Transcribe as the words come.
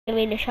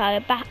Arena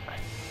Shire back.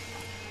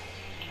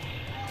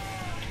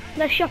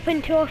 Let's jump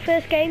into our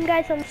first game,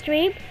 guys, on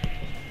stream.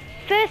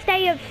 First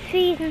day of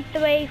season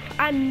 3.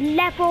 I'm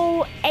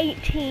level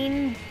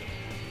 18.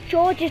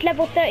 George is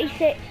level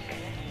 36.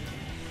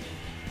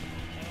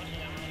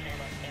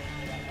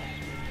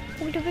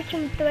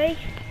 Division 3.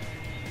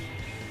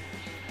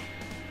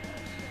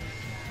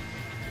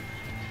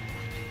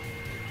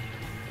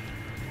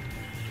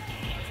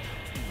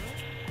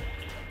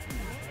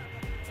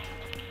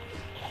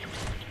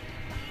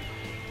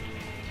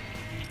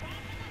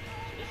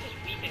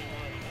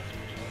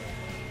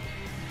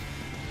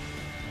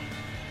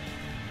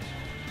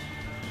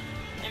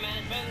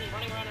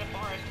 Running around in a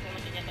forest and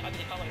we can get the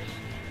ugly colors.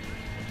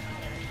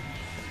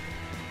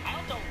 I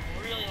also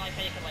really like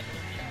how you can like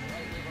loop shot,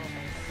 right? Little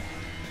things like that.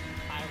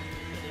 I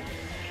really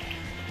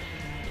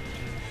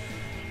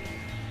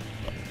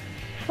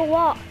For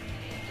what?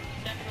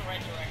 Step in the right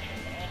direction,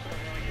 but also the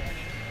wrong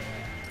direction.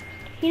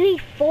 You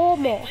need 4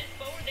 more. They went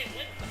forward, they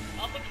went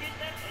up a few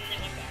steps, and then they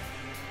went back.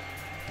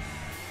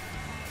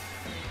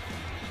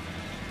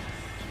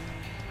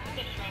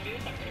 That's a strong view,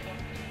 that's critical.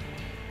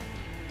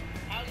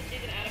 How's the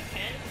season out of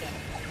 10? 7.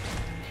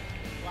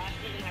 Last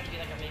season had to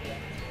be like a maybe up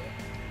to 2.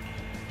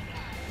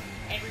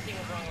 Everything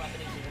was wrong about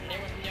this season.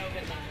 There was no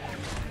good thing.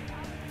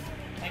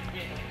 Like,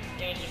 it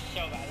was just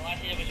so bad. The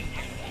last season was just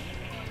terrible.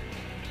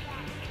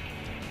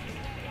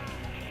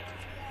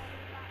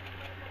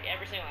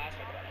 Every single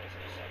aspect about it was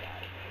just so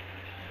bad.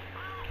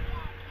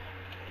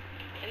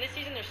 In this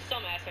season, there's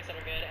some aspects that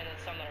are good, and then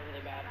some that are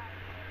really bad.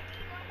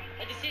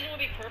 Like, the season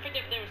would be perfect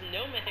if there was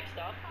no mythic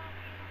stuff.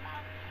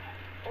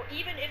 Or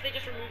even if they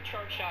just removed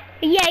charged shotguns.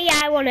 Yeah,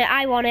 I want it. Like,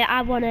 I would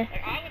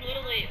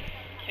literally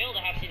kill to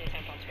have season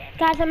 10 pumps back.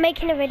 Guys, I'm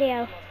making a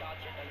video.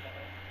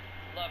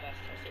 Love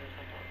S2 season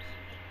 10 pumps.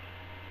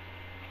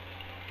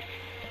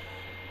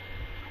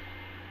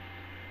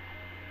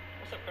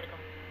 What's up, Critical?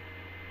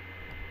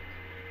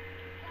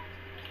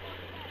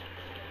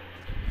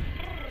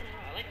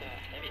 I like the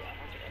heavy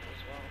hunter rifle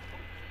as well.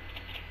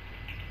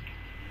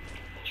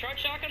 Charged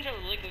shotguns are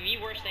like the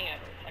worst thing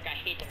ever. Like, I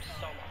hate them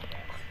so much.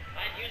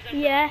 I've used them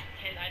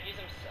I've used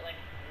them like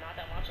not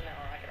that much, and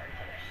or I could already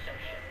tell they're so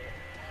shit.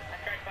 I've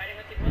tried fighting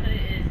with people that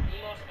it is the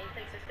most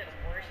inconsistent,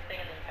 worst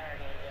thing in the entire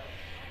game.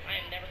 I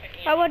am never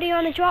picking Oh, what do you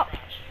want to drop?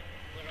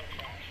 Literal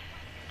trash.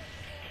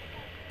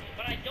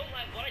 But what I don't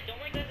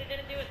like that they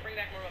didn't do is bring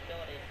back more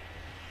mobility.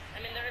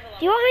 I mean, there is a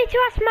lot. Do you want me to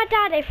ask my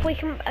dad if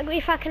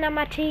I can have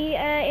my tea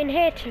in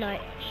here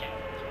tonight?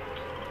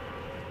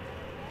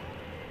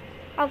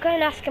 I'll go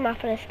and ask him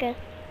after this game.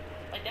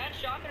 Like that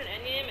shotgun in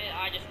endgame,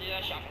 I just do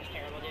that shotgun's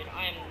terrible, dude.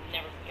 I am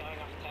never going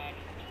off attack.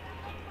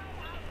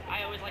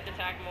 I always like to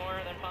attack more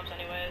than pumps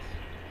anyways.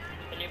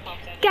 The new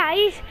pumps.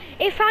 Guys,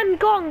 if I'm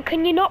gone,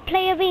 can you not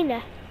play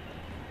Arena?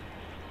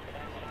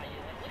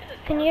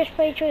 Can you just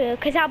play Trio?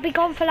 Because I'll be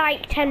gone for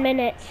like 10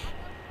 minutes.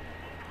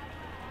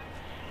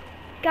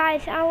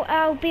 Guys,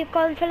 I'll be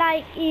gone for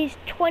like, is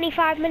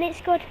 25 minutes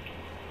good?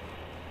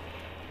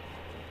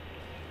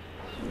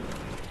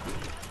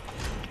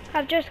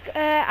 I've just,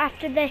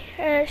 after this,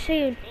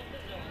 soon.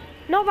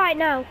 Not right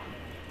now.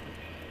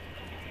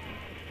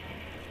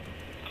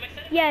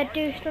 Yeah,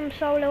 do some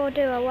solo or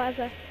duo,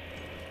 whatever.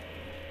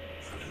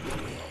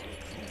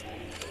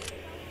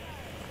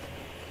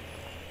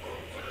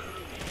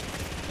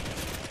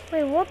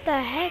 Wait, what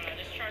the heck?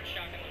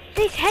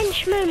 This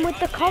henchman with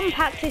the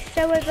compact is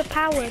so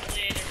overpowered.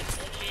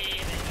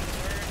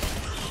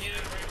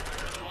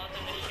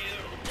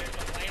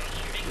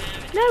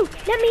 No,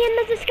 let me in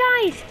the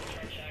disguise.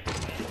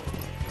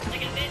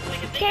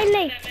 Get in,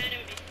 Lee.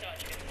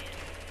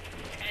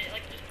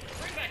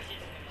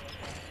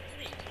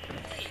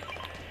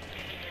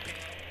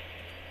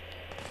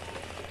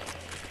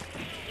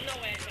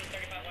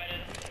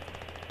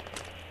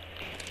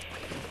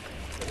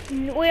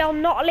 We are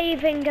not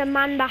leaving a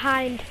man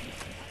behind.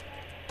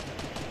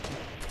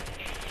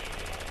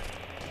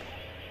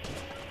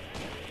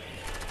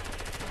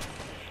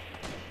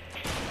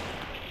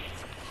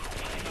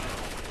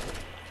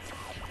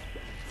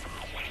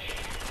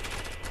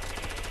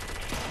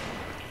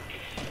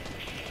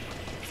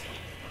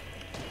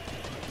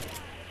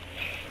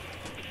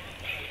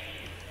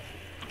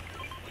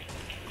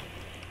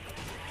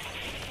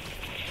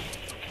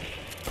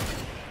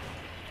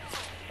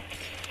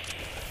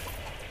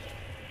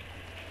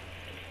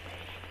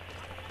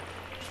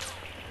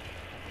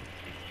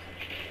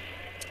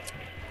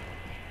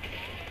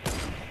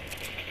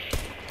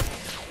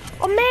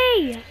 On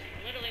me!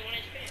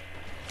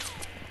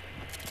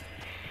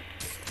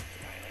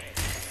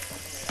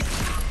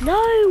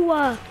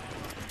 No!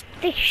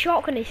 This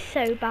shotgun is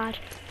so bad.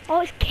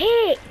 Oh, it's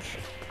kicked!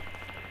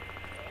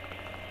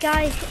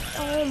 Guys,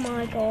 oh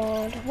my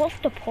god, what's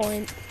the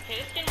point?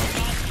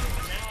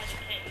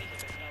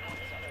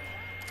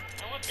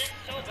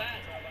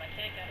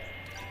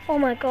 Oh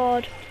my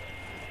god.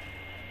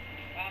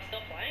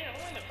 Still playing? I've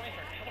only been playing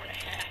for an hour and a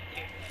half,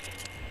 dude.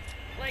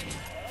 Like,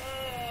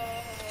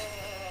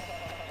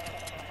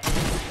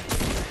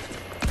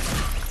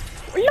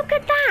 Look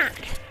at that!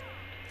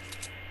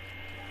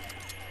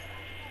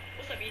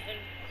 up, Ethan?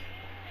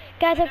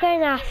 Guys, I'm going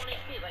to On ask. his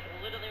feet, like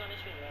literally on his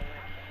feet right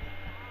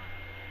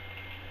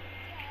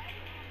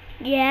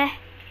now. Yeah.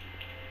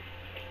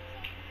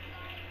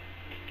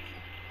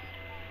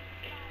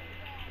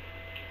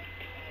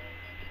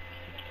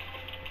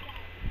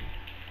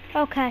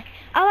 Okay.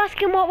 I'll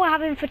ask him what we're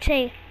having for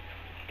tea.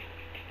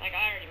 Like,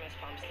 I already miss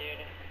pumps,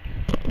 dude.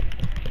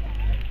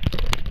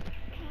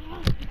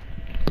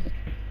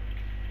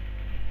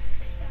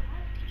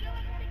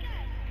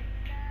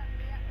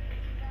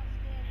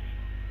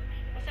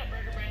 What's up,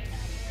 Burger Brain?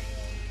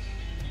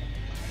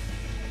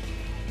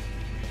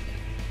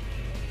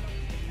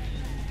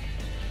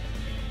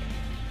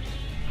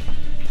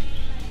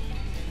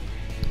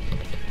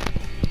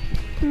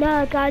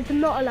 No, guys, I'm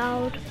not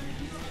allowed.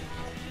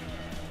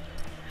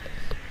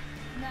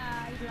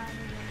 Nah, he's lying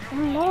again.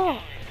 I'm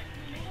not.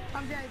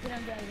 I'm joking,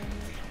 I'm joking.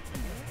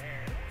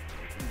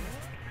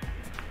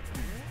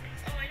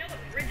 Oh, I know the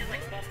bridge is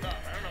like bumped up.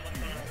 I don't know what's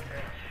going on with the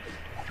bridge.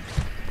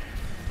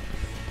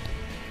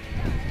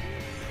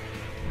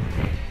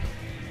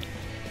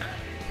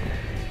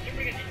 You're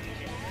pretty good.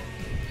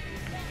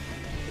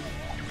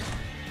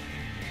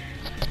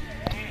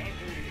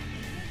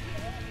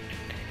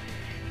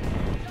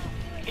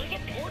 There's a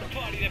porta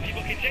potty that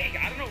people can take.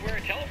 I don't know where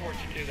it teleports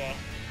you to though.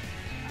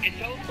 It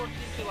teleports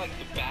you to like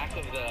the back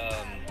of the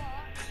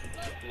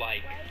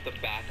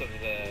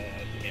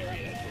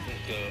area. It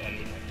doesn't go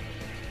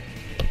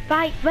underneath.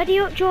 Right, ready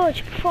up,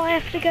 George, before I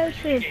have to go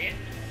soon. Yeah.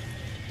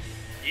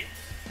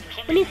 For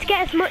some We need reason, to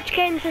get as much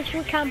games as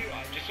we can. I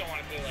just don't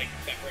want it to like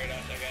separate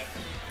us, I guess.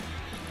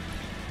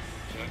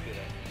 Should I do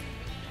that?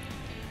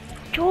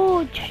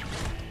 George.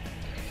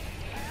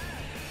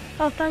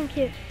 Oh, thank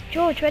you.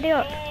 George, ready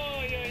up.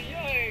 Oh,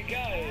 yeah,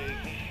 guys.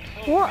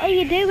 Oh, What are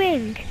you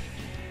doing?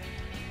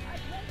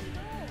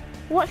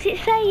 What's it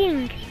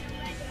saying?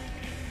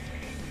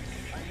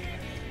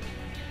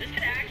 This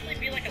could actually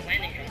be like a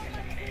landing zone for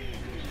somebody.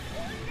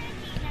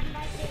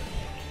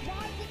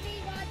 Why is it me?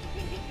 Why do you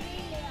think it's me,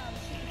 Leo?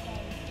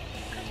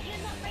 Because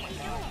you're not ready to do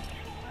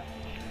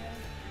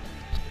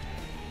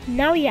it.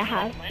 Now you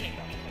have. Landing zone.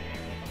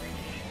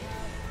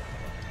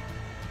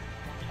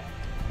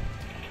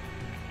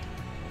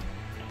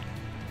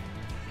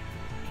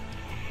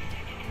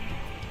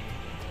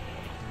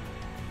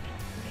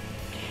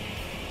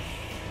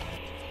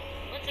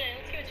 Let's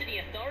go to the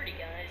authority,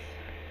 guys.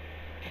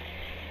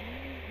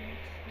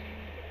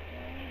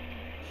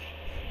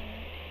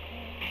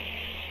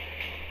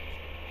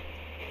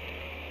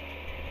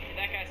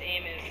 That guy's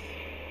aim is.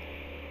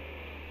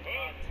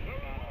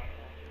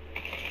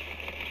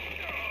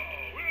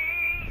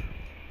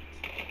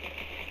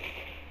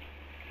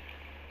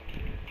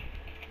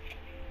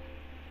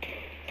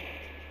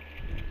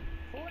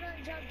 Hold on,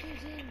 jump too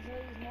soon,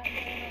 please. Not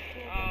going off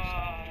for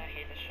I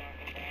hate the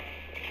shotgun,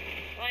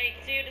 bro. Like,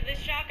 dude, this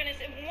shotgun is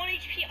 1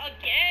 HP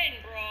again,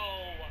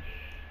 bro.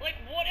 Like,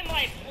 what am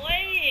I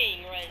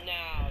playing right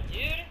now,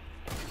 dude?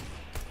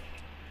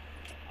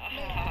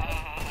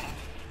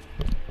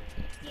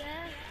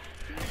 Yeah.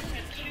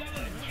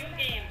 Two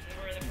games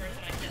were the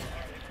person I killed,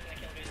 or the person I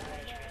killed was 1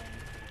 HP.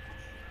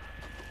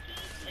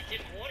 Like,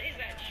 dude, what is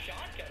that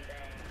shotgun, bro?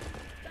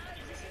 Guys,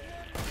 this is one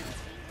of the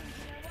seasons,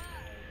 you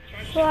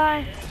know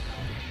why? Why?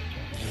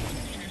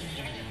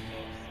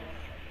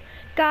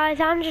 Guys,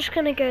 I'm just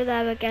gonna go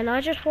there again.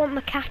 I just want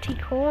the catty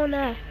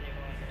corner.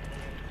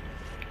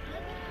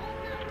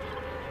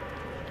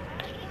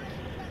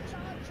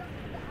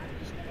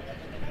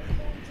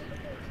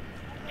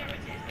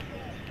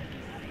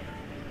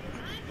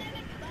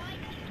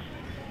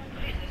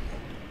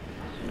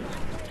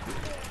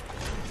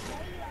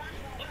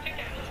 Look,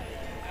 pickaxe.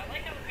 I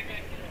like how the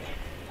pickaxe is like.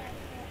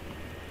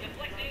 Yeah,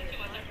 flexing too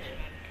much effort,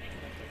 man.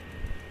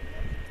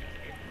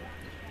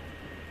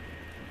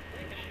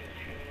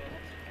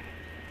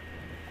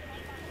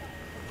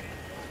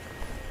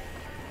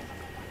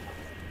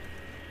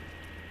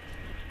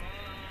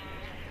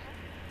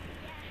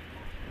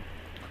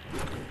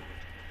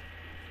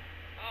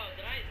 Oh,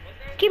 did I? Was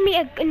there? Give me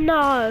a no.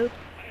 I didn't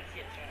see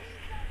it, so.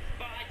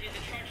 But I did. The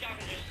charge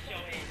shotgun just so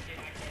ace, dude.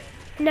 I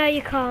can't. No,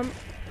 you can't.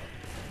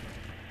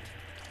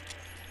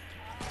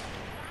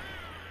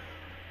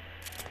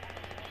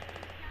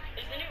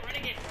 Is the new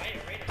Renegade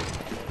Raider? The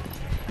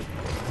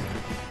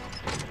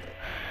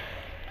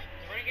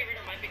Renegade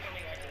Raider might be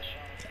coming back to the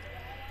shop.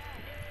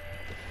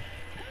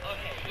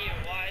 Okay, here,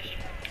 why is she...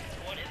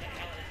 What in the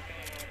hell is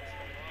going on with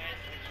this thing? Why is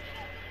it...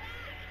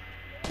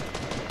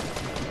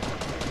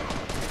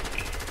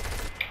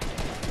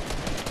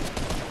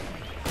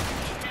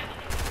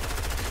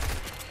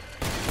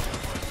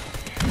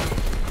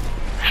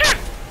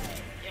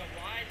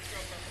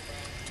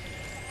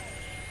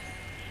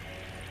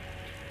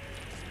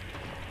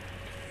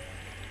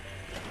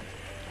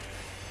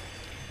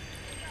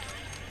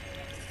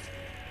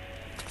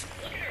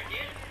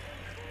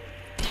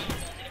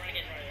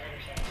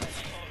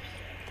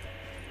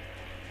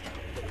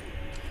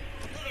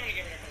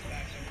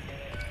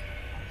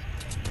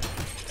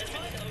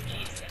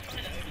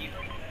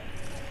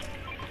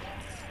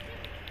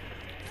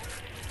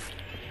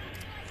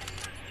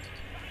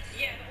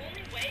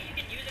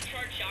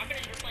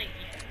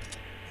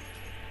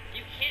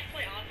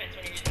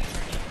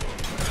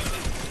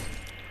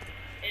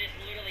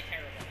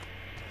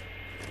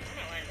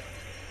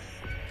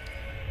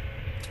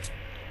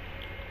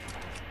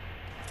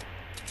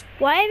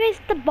 Where is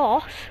the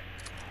boss?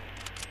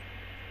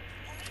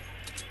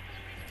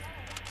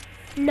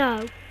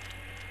 No.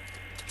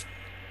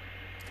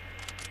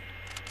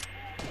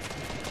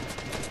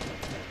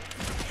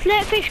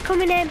 Slurpfish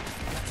coming in.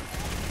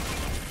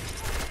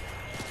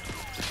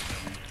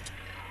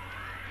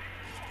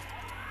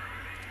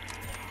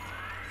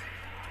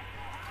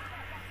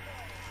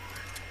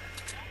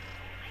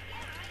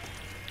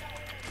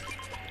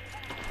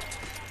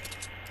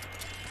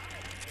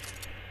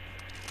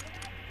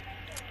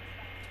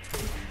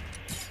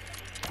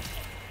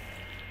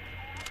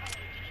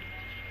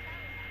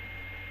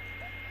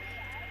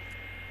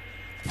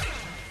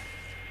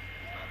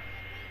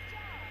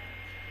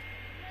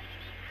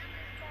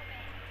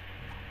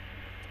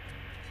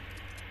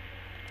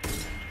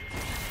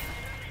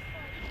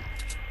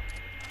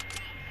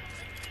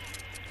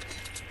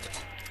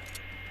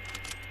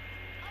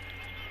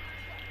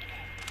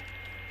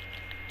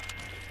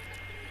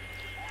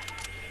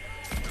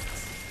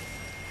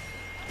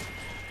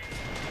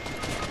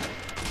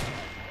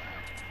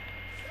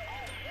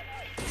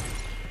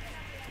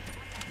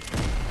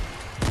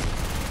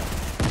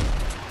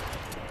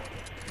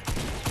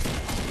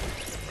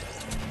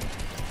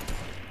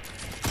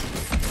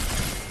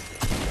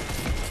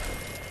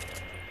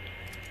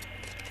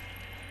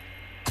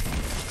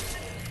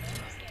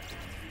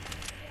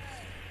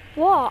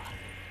 What?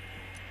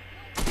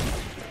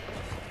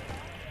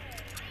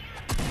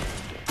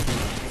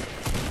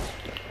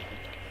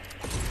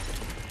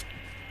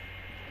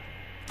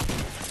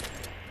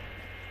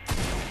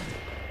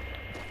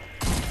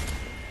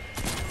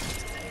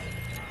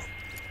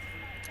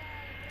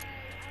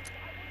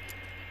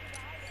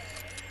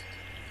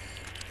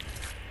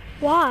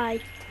 Why?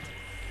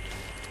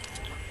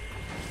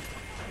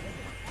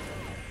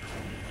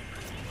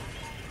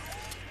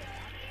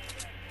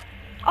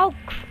 Oh,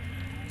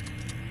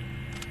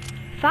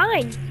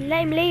 fine,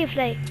 let him leave,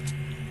 like.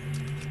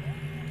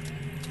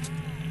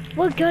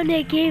 We're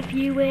gonna give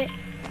you it.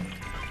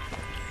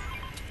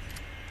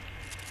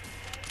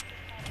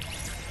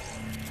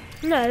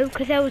 No,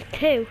 because there was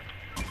two.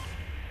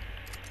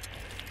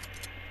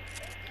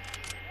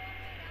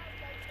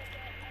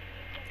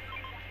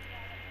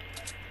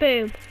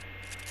 Boom.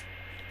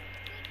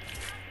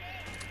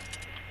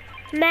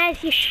 And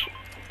there's your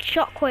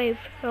shockwave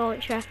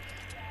launcher.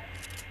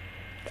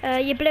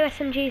 Your blue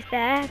SMG's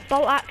there,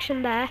 bolt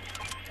action there.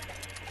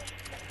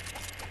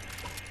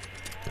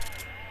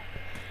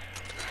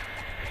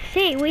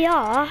 See, we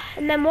are.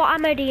 And then what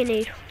ammo do you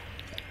need?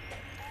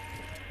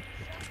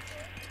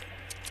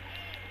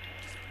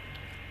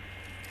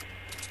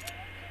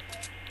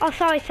 Oh,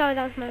 sorry, that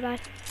was my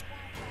bad.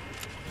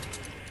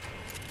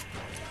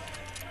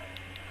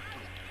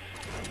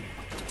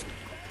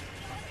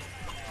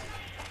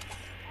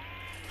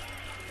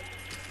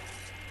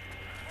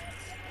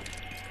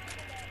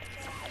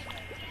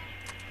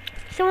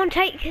 Someone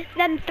take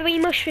them 3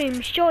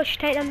 mushrooms. George,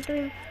 take them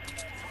 3.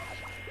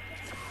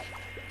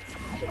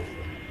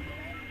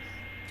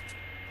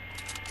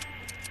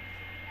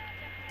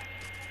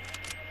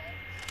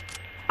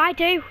 I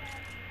do.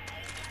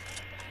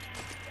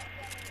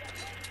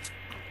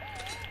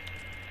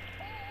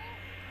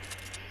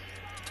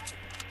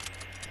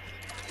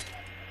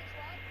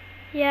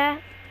 Yeah.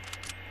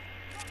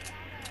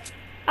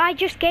 I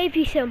just gave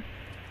you some.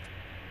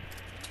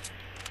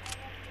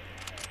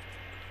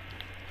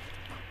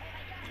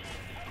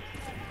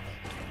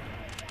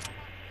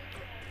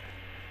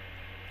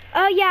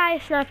 Oh yeah, I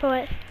sniper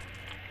it.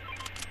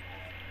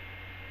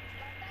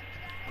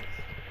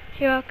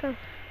 You're welcome.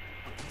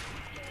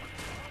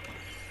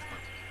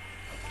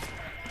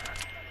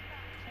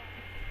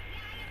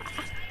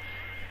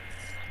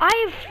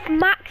 I have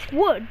max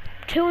wood,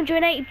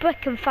 280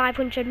 brick and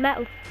 500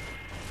 metal.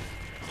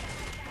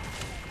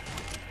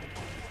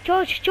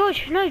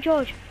 George, no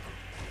George.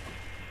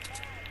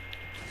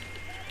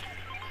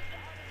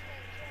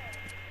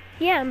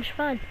 Yeah, I'm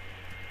fine.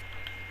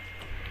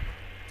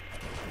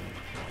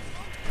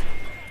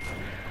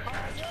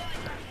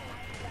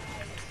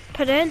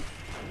 Put in.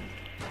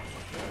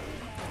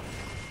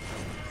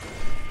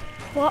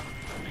 What?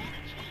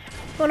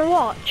 Wanna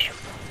watch?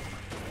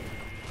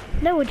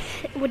 No,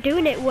 we're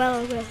doing it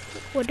well.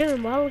 We're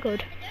doing well,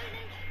 good.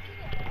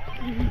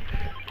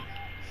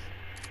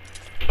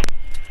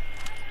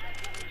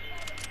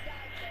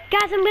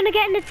 Guys, I'm gonna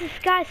get into the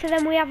sky so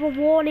then we have a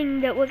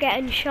warning that we're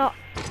getting shot.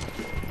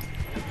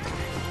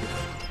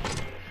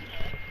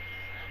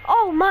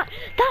 Oh my,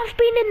 that's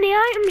been in the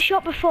item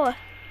shop before.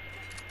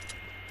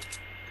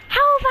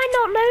 How have I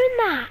not known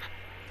that?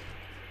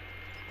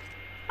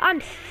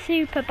 I'm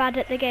super bad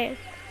at the game.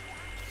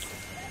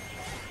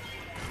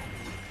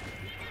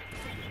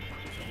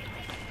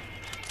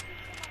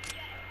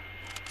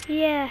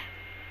 Yeah.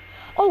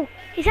 Oh,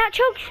 is that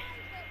Chugs?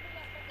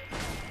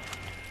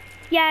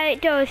 Yeah,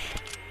 it does.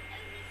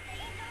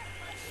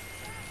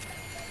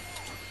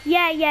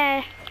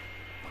 Yeah.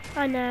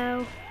 I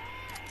know.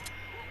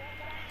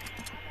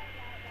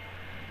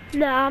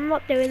 No, I'm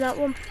not doing that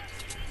one.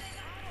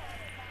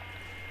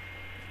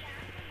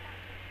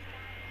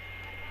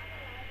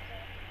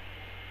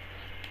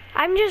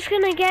 I'm just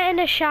gonna get in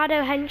a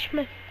shadow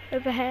henchman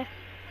over here.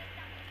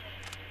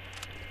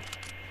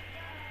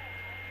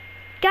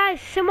 Guys,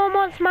 someone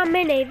wants my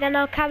mini, then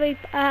I'll carry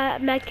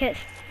medkits.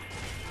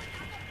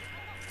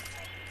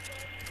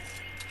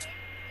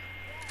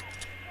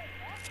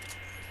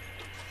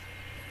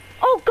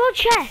 Oh, gold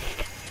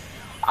chest!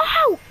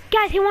 Oh,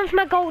 guys, he wants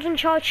my golden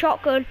charge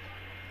shotgun.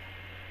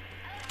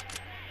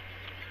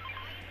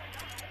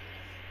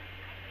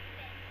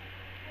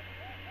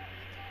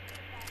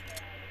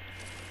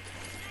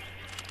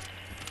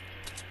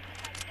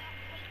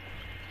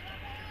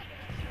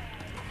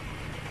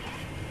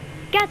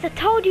 Guys, I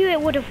told you it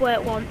would have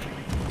worked once.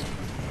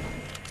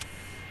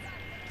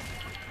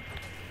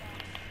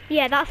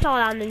 Yeah, that's our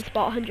landing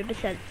spot,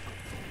 100%.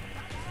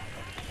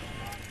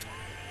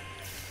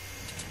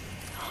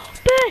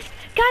 Burst!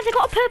 Guys, I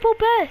got a purple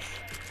burst!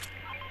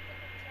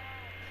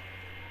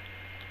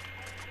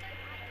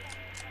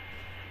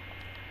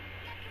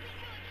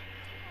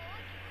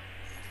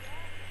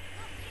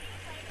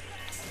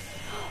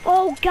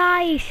 Oh,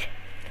 guys!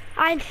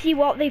 I see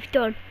what they've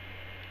done.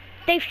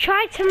 They've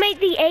tried to make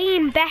the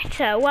aim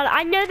better. Well,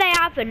 I know they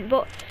haven't,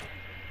 but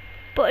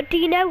do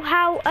you know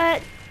how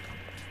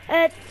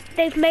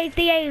they've made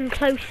the aim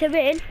closer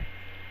in?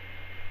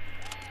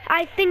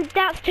 I think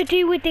that's to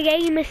do with the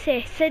aim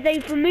assist. So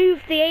they've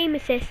removed the aim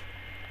assist.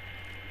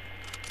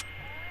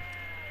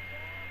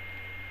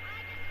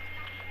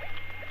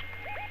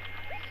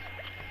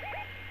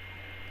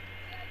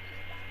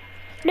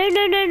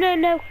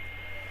 No.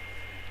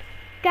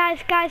 Guys,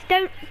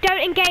 don't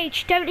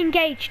engage. Don't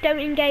engage.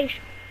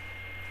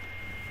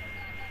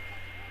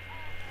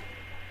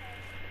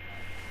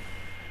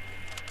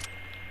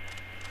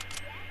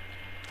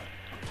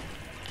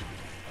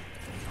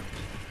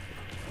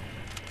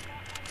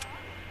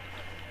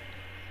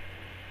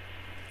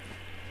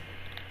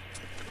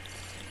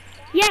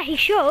 Yeah, he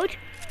should.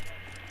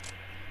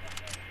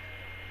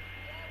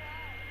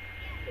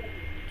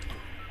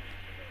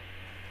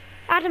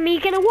 Adam, are you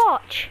gonna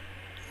watch?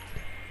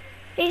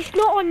 It's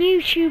not on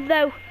YouTube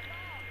though.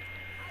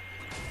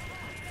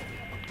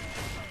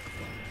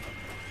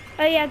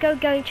 Oh yeah,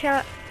 go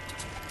chat.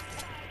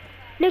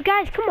 No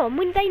guys, come on,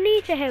 when they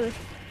need to hear us.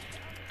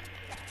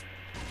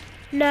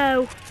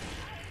 No.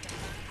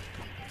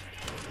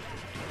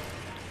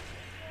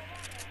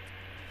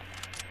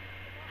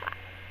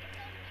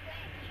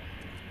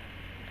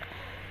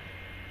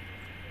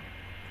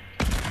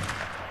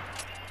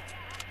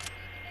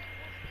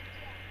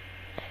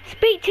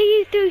 Speak to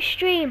you through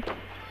stream.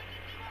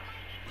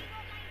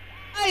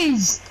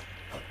 Guys!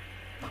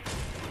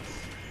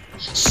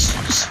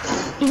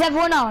 Is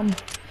everyone on?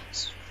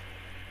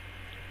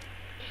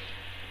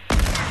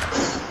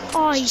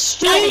 Oh,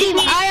 Stream!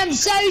 I am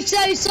so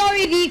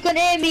sorry if you couldn't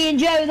hear me and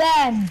Joe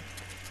then.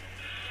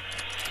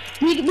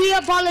 We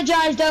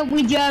apologise, don't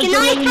we, Joe? Can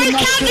I throw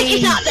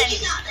cabbages at them?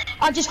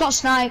 I just got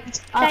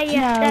sniped.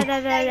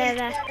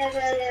 There.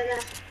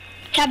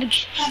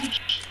 Cabbage.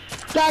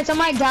 Guys, I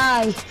might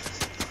die.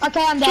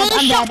 Okay, I'm dead. Can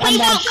we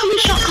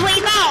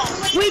shockwave out?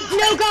 Wait,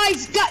 no,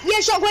 guys. Yeah,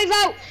 shockwave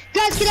out.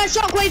 Guys, can I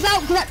shockwave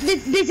out?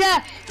 There's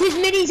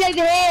minis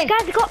over here.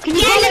 Guys, I got. Can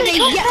you follow me?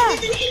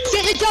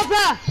 Get the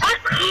chopper.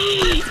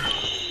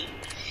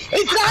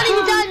 It's not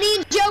even done. Me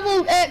and Joe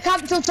will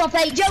camp till top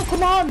 8. Joe,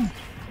 come on.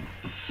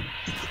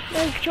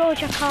 No,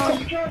 George, I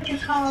can't.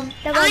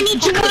 I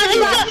need to go.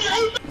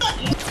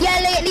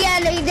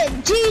 Yeah,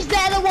 G's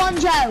better than one,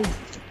 Joe.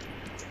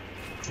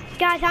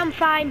 Guys, I'm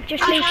fine.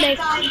 Just leave me.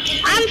 I'm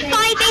 5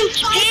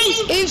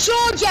 HP. Are you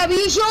sure, Joe? Are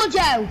you sure,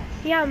 Joe?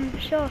 Yeah, I'm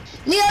sure.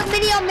 Leo,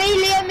 mini on me.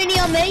 Leo, Leo,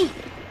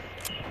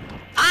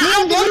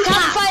 there's a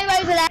campfire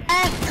over there.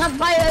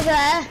 Campfire over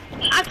there.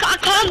 I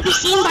can't be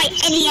seen by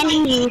any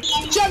enemy.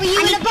 Joe, are you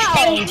in a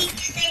battle?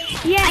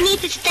 Yeah. I need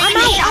to stay in the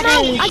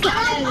shadows. I got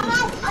out.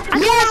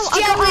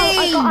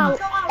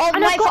 Oh,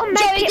 And I've got a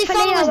med kit for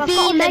Leo. I've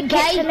got a med kit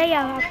okay? for Leo.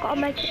 I've got a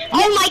med kit.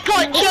 Oh my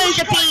god, Joe's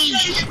a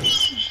beast.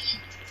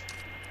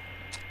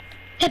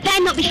 They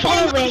better not be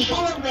following.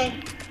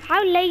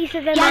 How lazy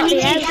are they not the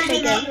air?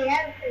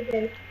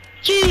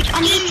 Dude, I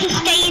need to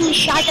stay in the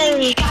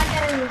shadows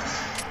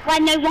where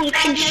no one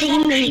can see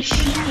me.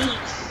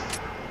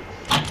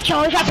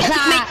 Joe's a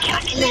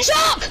beast.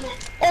 Shock!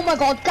 Oh my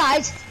god,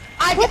 guys.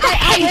 I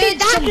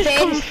heard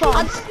something.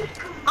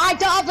 I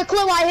don't have a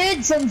clue. I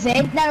heard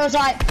something. Then I was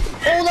like,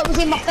 all that was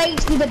in my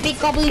face with a big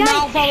gobbly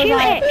mouth. I was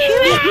like,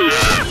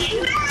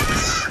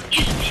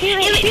 Shoot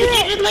it.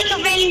 It was like a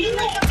rain.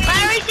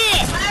 Where is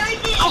it?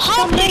 I'll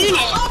harpoon it.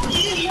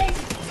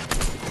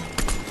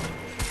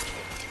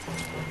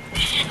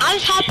 I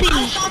was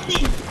harpooning.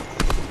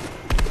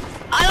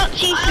 I got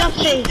 2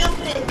 jumpers.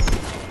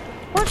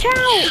 Watch out!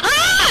 Ah!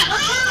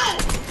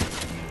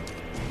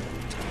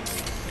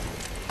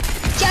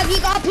 Have you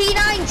got a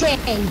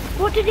P90?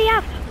 What did he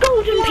have?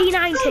 Golden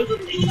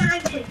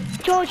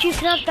P90. George, you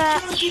can have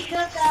that.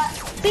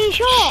 Be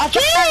sure. I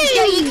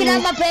thought you can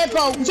have my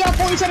purple. Joe, I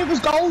thought you said it was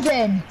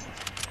golden.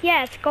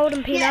 Yeah, it's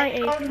golden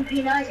P90.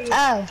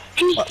 Oh.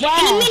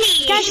 Where?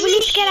 Guys, we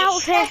need to get out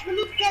of here.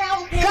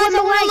 Guys, I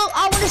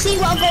want to see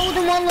what a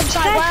golden one looks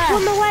like. Guys,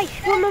 Where?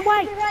 swim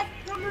away.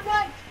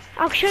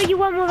 I'll show you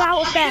one we're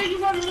out of there.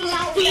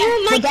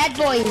 The dead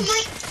boys.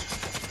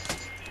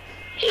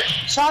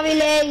 Sorry,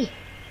 Lee.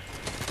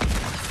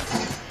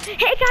 Hey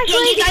guys,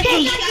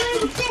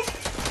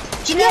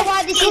 Do you know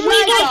why this is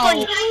my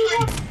fault?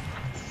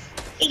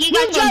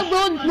 Joe,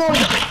 run.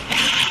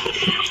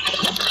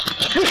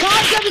 We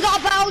can't, Joe, we got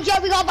a battle, Joe,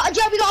 we got a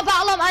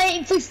battle on my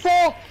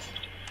 854.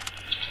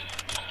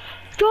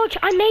 George,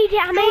 I made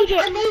it.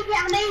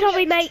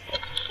 Sorry, mate.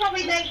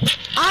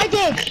 I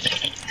did.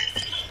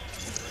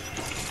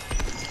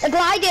 The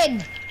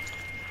gliding.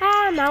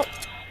 I'm out.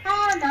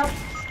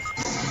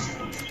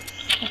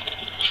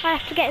 I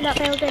have to get in that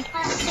building.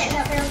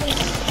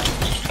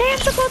 They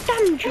have the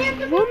goddamn drum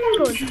gun.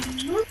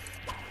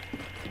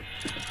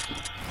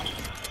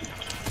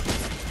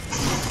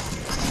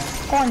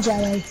 Go on,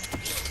 Joey.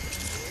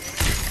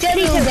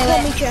 Please don't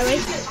call me Joey.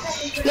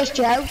 Yes,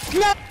 Joe.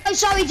 No,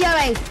 sorry,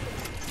 Joey.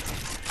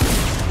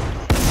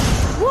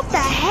 What the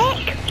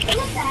heck?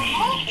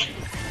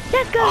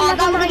 Let's go. Oh, that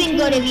level would have been 19.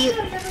 good of you.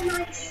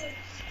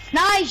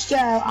 Nice,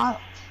 Joe.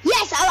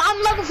 Yes,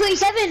 I'm level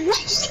 37.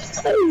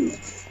 Let's go.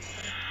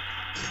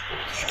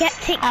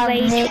 Skeptic I'll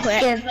rage make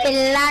quit. you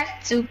feel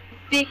like to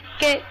pick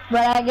it,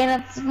 but I get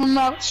a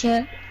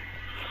promotion.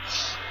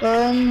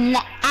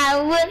 I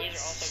will.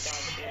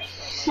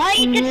 Why are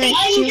you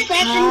defeating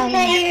 7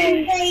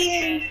 players?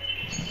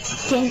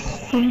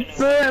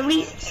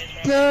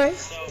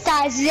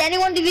 Guys, is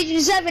anyone Division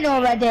 7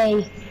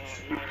 already?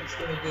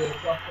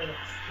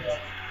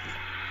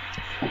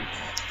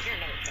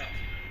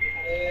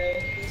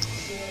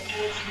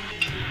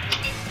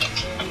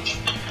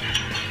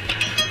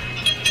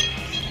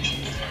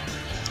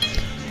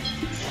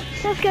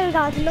 Let's go,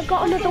 guys, and I've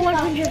got another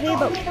 100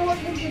 V-Bucks.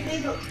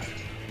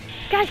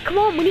 Guys, come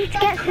on, we need to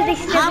get to this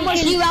division. How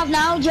much do you have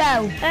now,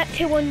 Joe?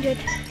 200.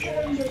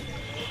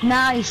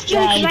 Nice, Joe.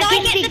 I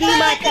think they do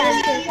my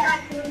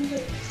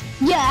 200.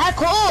 Yeah, of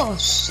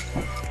course.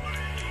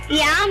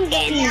 Yeah, I'm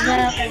getting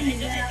there.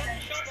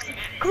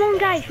 Come on,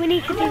 guys, we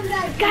need to do...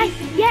 Guys,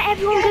 yeah,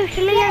 everyone goes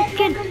to Leon's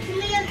skin.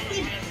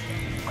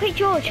 Quick,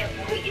 George.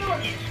 Quick.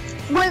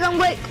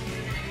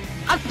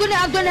 I've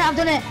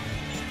done it.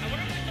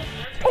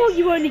 Oh,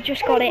 you only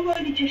just got it.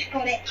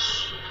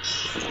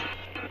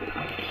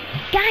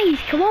 Guys,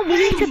 come on, we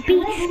need to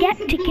beat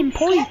Skeptic in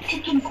points.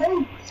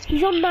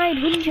 He's on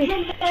 900.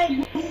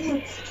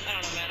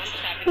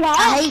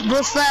 I hate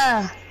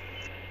Buster.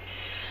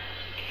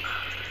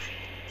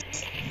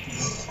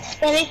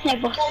 There is no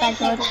boss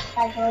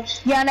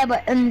fight. Yeah, no,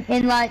 but in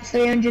like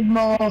 300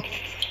 more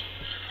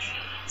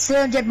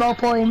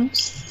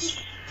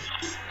points.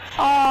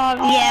 Oh,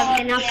 yeah,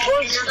 we're gonna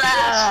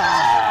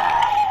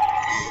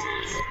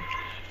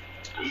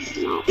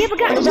Yeah, but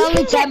guys, There's we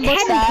only can 10 get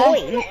 10 there.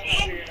 points.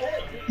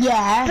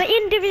 Yeah. But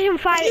in Division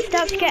 5, it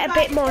starts to get a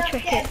bit more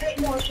tricky.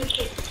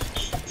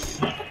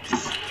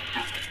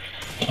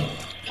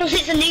 Because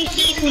it's a new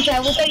season,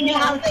 Joe, we don't know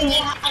how to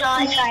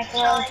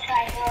fly.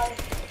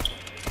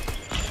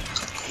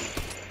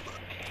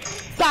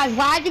 Guys,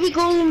 why do we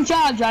call them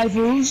charge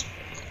rifles?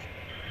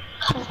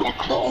 They're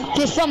cool.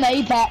 Just from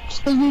Apex,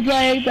 because we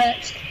play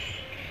Apex.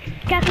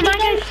 Guys, I might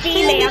go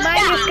steamy. I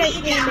might just go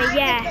steamy,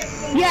 yeah.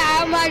 Yeah,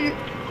 I might.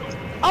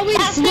 Oh,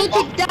 it's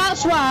flooded,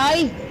 that's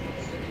why.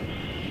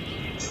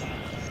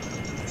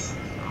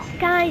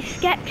 Guys,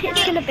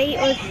 Skeptic's gonna beat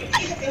us.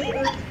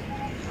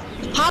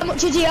 How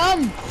much is he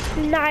on?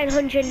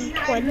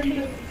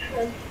 920.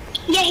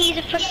 Yeah, he's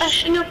a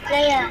professional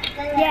player.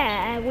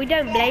 Yeah, we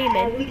don't blame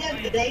him.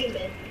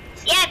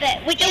 Yeah,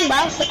 but we're doing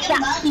well, so we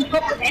have to keep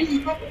up with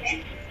him.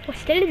 We're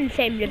still in the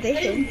same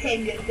division.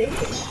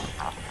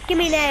 Give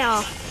me an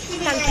AR.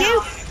 Thank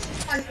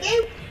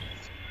you.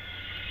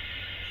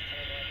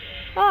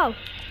 Oh.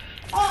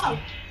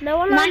 No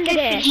one landed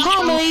it.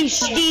 Holy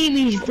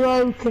Steamy's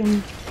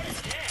broken.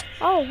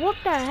 Oh, what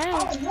the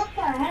hell?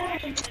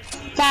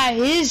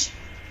 Guys,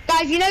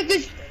 you know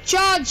the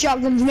charge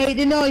shotguns make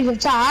the noise of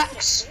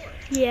attacks?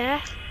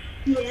 Yeah.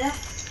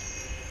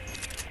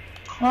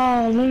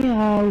 Oh,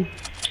 Leo.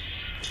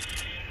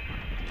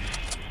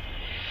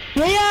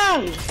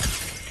 Lazy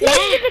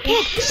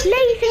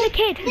the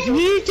kid.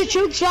 Use the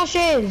chug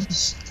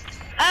slashes.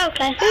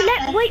 Okay.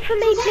 Oh, wait for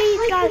me,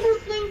 please, guys.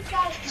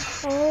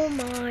 Oh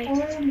my.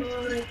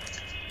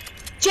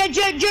 Joe.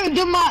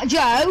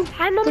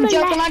 I'm on the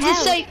Joe, left.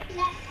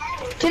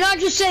 can I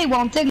just say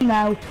one thing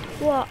now?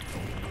 What?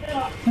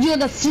 You're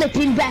the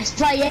flipping best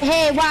player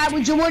here. Why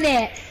would you want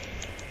it?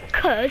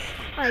 'Cause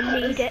I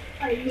need it.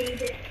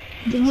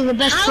 You're the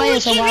best player,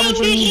 so why would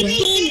you need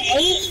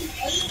it?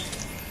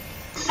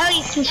 Oh,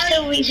 you can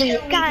still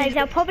reboot. Guys,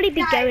 I'll probably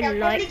be going in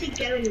like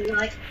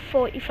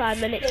 45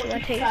 minutes when I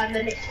take.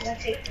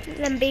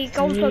 Then be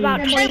gone for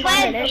about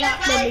 25 minutes.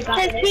 Then be So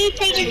back. please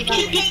take this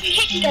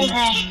kick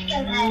over.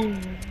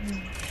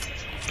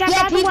 Get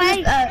out of the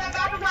way.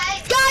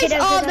 Guys, Get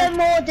over they're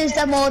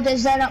there.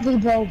 mortars, they're not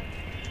people.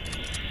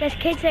 There's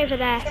kids over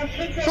there.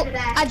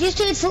 I just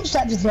heard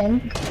footsteps, I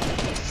think.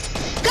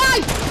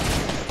 Guys!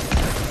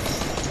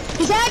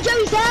 He's there, Joe,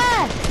 he's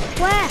there!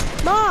 Where?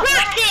 Mark!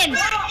 Cracked him!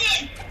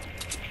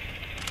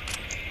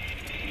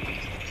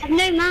 I've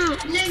no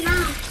mark.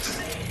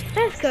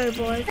 Let's go,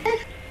 boys.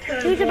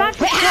 He was about to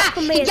drop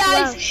on me as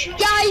well.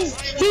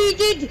 Guys, he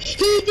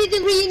did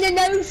arena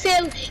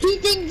no-fill. He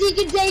thinks he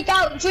can take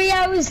out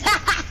trios.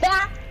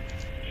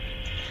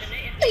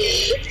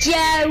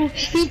 Joe,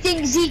 he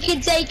thinks he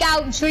can take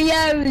out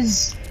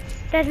trios.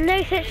 There's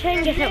no such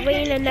thing as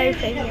arena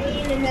no-thing.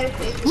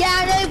 Yeah,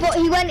 I know, but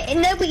he went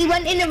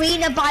in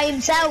arena by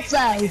himself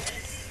though.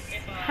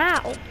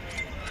 How?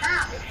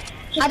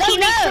 I don't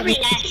know.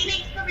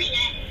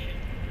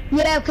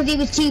 Yeah, because he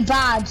was too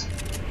bad.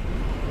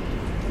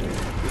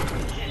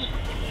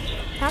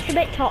 That's a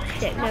bit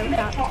toxic, no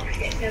doubt.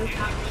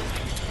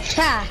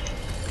 Ha.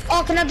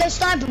 Oh, can I have those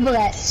sniper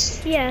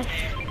bullets? Yes.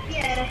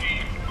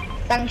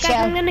 Thanks, Guys,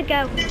 I'm Joe. gonna go.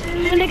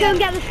 I'm gonna go and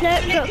get the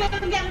slurp truck.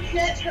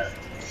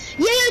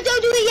 Yeah,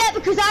 don't do it yet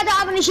because I don't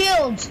have any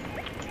shields.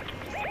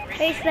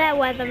 It's there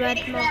where the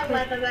red mark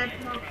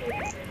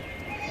is.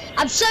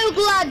 I'm so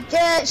glad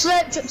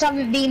slurp trucks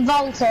haven't been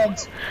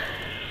vaulted.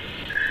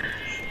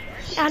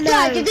 I know.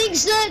 Guys, do you think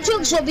slurp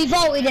trucks will be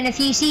vaulted in a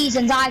few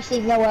seasons? I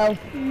think they will.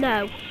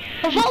 No.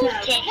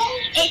 Vaulted.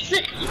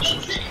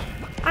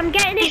 I'm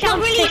getting it It's down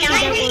not really 50,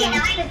 don't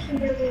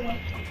worry.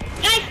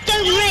 Guys,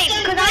 don't worry,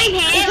 because I'm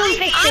here. It's on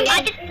 50.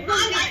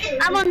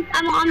 I'm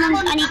on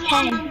only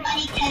 10.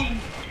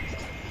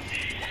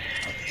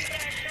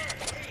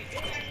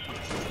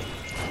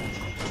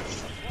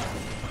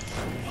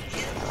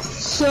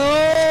 So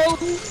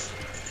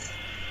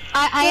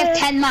I have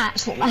 10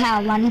 mats. What the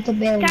hell? I need to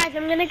build. Guys,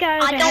 I'm gonna go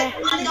over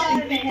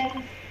here.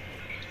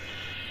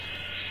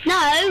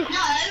 No.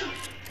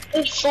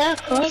 It's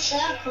circles.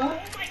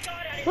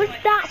 Was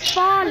that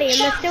Farley? And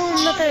there's still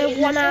another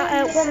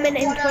 1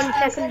 minute and 20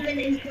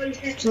 seconds.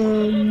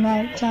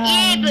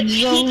 Yeah, but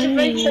you need to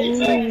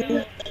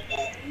rotate.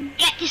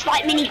 Get this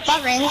like mini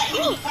forest.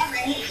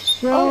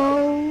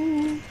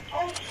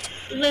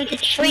 Loads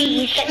of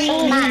trees. Get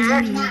some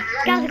mad.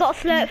 Guys, I got a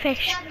slurp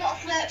fish. I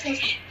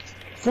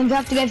think I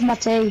have to go for my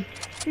tea.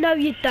 No,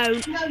 you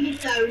don't.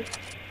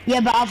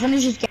 Yeah, but I'll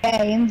finish this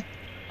game.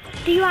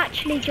 Do you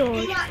actually,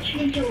 George?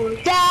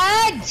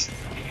 Dad!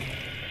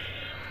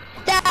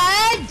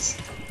 Dad!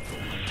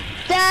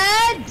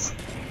 Dad!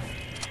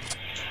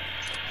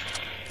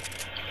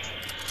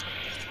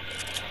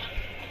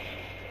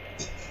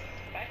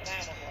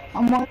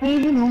 I'm not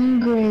even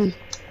hungry.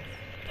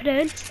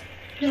 Pardon?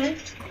 I'm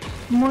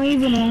not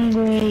even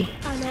hungry.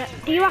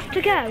 Do you have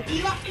to go?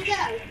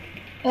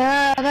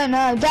 I don't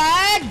know.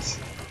 Dad!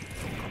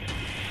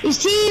 Is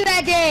tea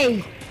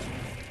ready?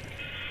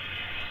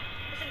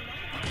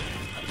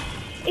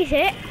 Is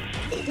it?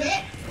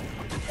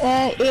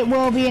 It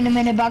will be in a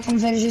minute, but I can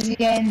finish this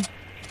game.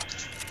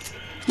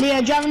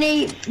 Leo, do you have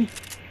any...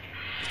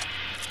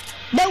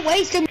 Don't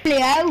waste them,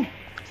 Leo.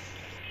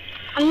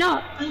 I'm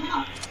not.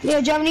 Leo,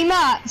 do you have any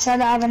mats? I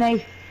don't have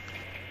any.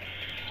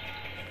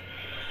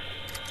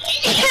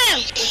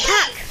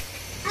 Attack!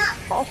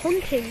 Oh,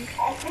 hunting.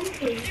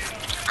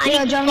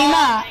 Leo, do you have any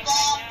mats?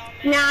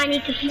 No, I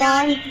need to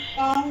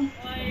farm.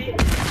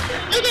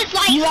 Look, it's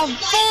like You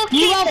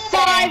have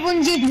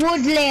 500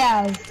 wood,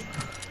 Leo.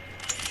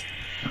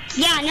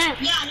 Yeah, I know.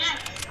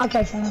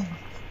 Okay, fine.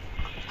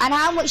 And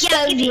how much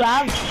stone do you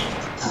have?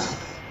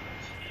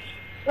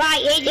 Right,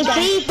 here you There's go.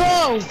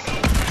 people.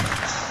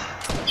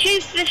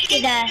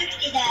 250 there.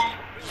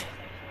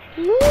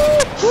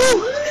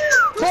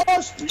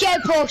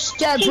 Push,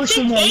 Joe,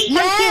 pushing me. 250?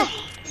 Yeah.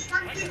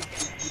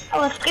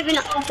 Oh, I've given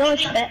up the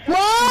dodge bit.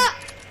 What?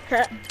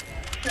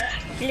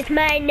 It's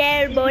mine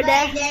there, buddy.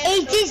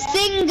 Is this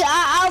thing?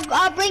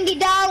 I'll bring it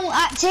down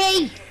at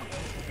tea.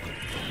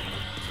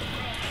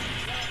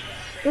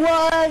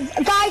 Well,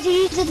 guys are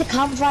using the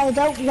campfire.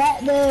 Don't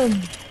let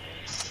them.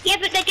 Yeah,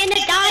 but they're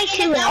gonna die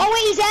to it. Oh,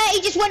 he's there.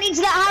 He just went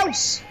into that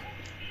house.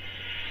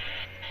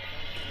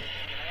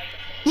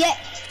 Yeah.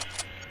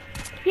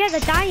 Yeah,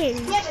 they're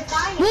dying.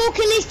 We'll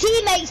kill his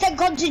teammates, then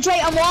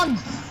concentrate on one.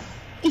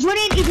 He's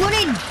running.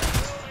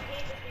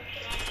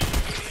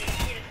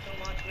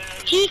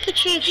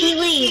 Pikachu, can you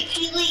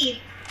leave?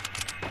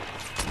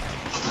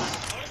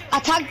 I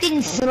tagged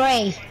in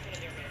 3.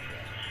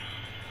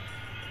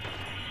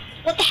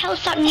 What the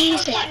hell's that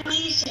music?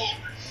 Guys,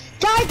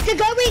 they're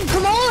going.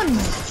 Come on.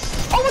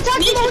 Oh, we're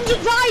tagging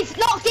 105.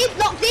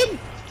 Locked in.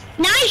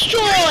 Nice,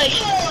 George!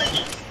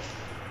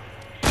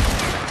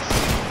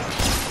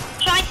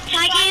 Try to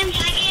tag him.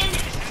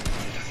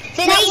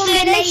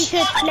 Finish.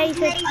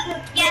 Laser.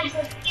 Yeah.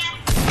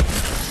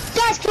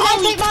 Guys, can I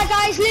take my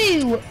guy's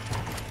loot?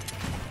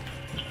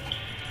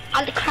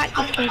 I'll crack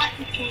this kid.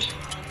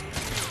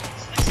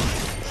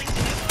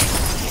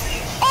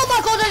 Oh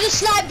my god, I just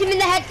sniped him in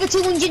the head for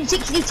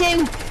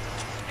 262.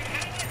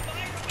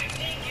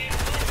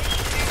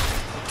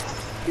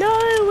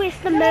 No, it's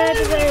the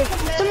murderers.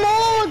 The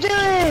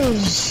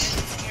murders.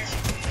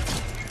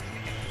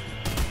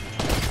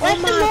 Oh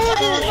my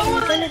god,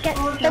 I'm gonna get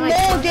The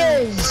sniped.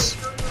 murders.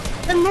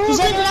 The more Does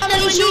anyone have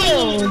any so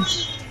annoying. shields?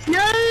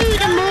 No,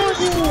 the more.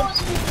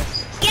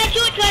 Yeah,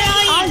 George, where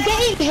are you? I'm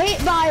getting hit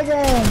by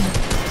them.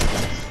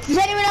 Does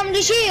anyone have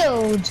any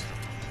shield?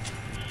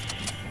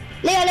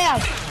 Leo.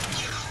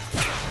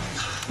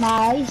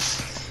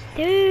 Nice.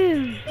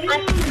 Dude. Guys,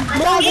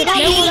 I can't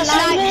even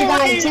snipe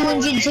tonight,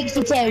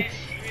 262.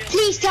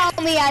 Please tell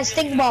me I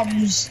stink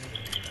bombs.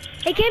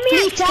 It gave me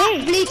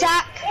XP. Blue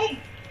tack.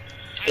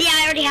 Yeah,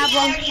 I already have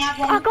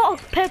one. I got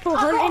a purple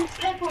hunting.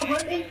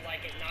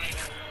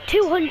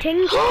 2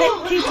 hunting. 2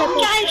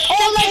 purple. Guys,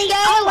 Oh, let's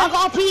go. I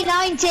got a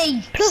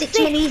P90. Plus 6 this.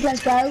 minis,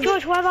 let's go.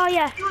 George, where are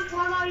you?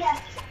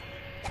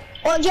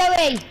 What,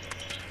 Joey?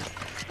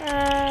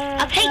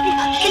 I'll take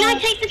this. Can I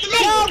take the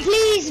steak? No,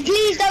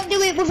 please don't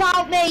do it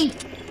without me.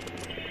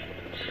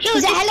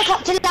 There's a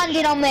helicopter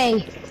landing on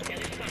me.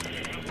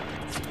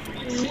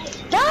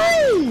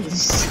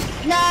 Nice.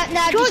 No,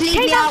 George, just leave take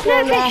me that out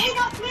while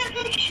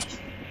snowfish.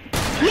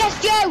 Yes,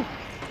 Joe.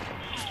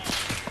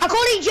 I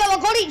got it,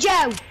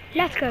 Joe.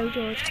 Let's go,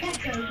 George. I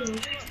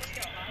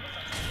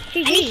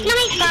need GG.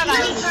 sniper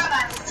ammo.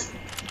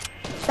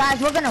 Guys,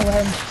 we're gonna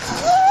win.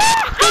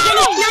 I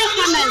need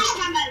sniper ammo.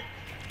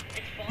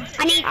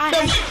 I need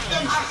some.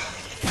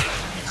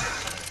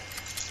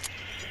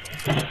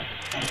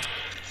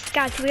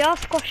 Guys, we are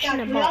squashing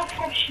a bot.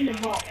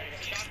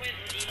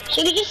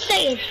 Should we just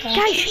say it?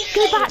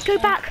 Guys, go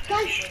back.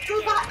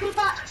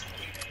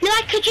 No,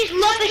 I could just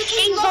lob a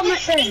stink bomb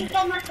at them.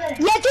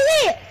 Yeah, do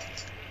it.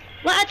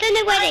 Well, I don't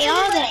know where they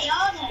are then.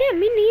 Yeah,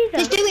 me neither.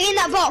 Just do it in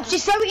that box.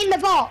 Just throw it in the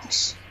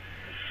box.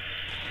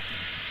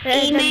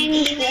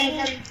 Aiming.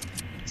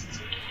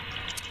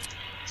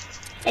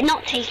 They're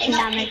not taking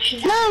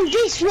damage. No,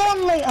 this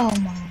one, like, oh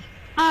my.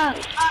 Oh.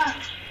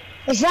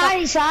 It's right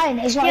inside.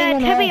 It's not Yeah,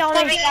 even to be there.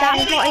 honest,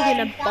 that's not even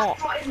a bot.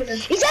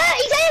 He's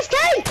AFK.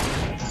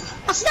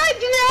 I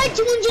sniped him in the head,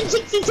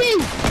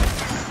 262.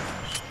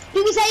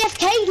 He was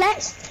AFK.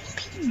 Let's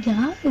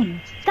go.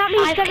 That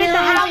means they're in the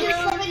house.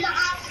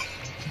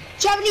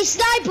 Do you have any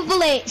sniper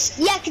bullets?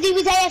 Yeah, because he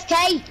was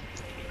AFK.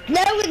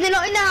 No, they're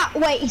not in that.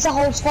 Wait, it's a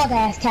whole squad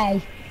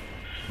AFK.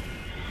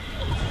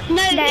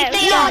 No, if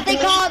they No, are, they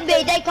can't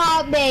be. They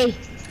can't be.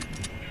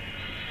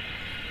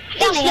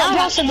 That's they not are.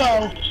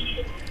 possible.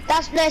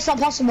 That's not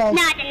possible.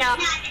 No, they're not.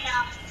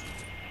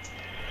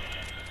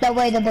 No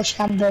way, the bush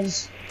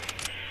campers.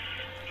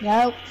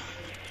 No.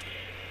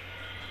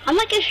 I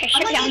might go for a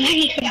shotgun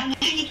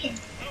anything.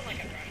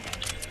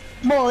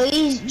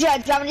 Boys, do you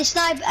have any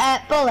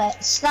sniper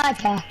bullets?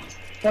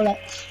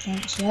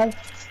 Thanks, Joe.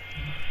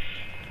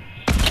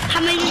 How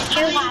many does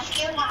Joe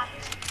have?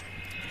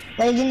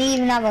 They didn't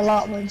even have a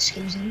lot, but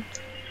excuse me.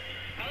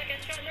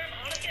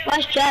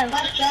 Where's Joe?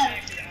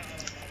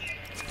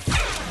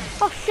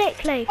 Oh,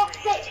 sickly.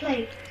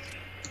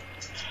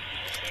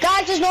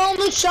 Guys, there's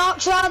normally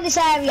sharks around this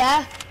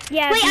area.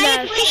 Yeah, Wait, I have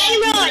a no.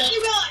 fishing rod.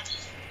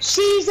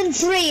 Season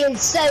 3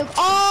 is so.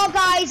 Oh,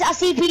 guys, I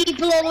see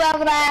people all the way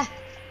over there.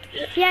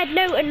 Yeah,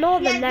 no, ignore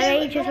them. They're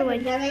ages away.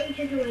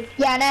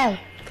 Yeah, I know.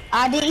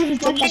 I didn't even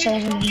think I saw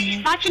them.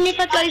 Imagine if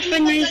I go for a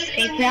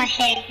newspaper, I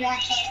hit.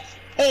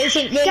 It's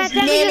Guys,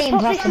 nearly let me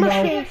just put this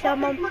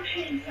impossible.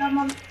 mushroom,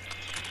 someone.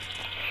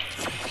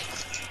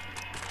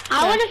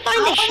 I want to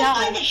find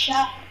a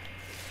shark.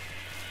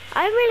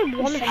 I really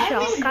want a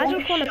shark. I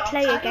just want to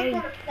play a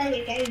game.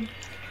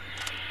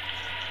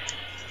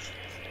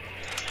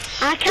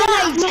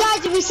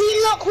 Guys, have you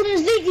seen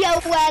Lachlan's video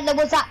where there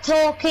was that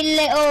talking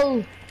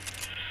little...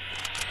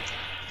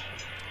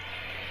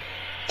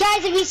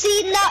 Guys, have you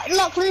seen that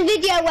Lachlan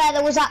video where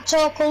there was that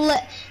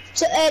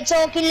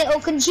talking little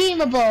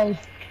consumable?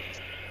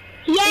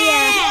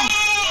 Yeah.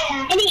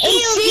 And it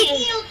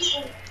healed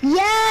you.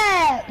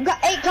 Yeah,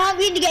 it can't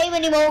be in the game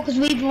anymore because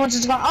we've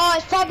wanted to go, oh,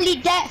 it's probably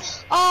dead.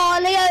 Oh,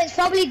 Leo, it's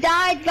probably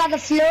died by the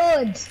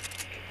flood.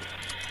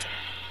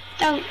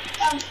 Don't.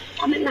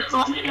 I'm in the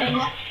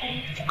hospital.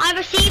 I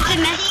received a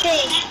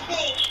message.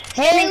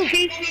 Who?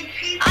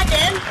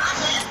 Adam.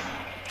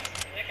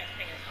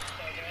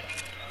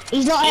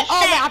 He's not.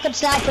 Oh, wait, I can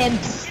snipe him.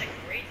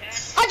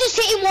 I just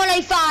hit him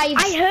 105.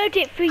 I heard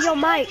it through your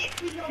mic.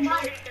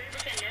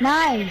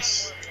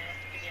 Nice.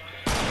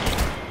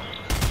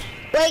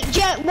 Wait,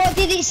 Joe, what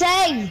did it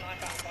say?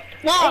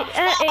 No,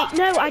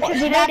 I What just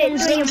did heard it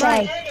Adam's through thing your say?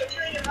 mic.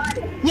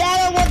 Yeah,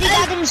 well, what did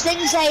Adam's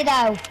thing say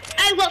though?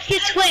 Oh, what's your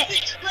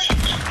Twitch?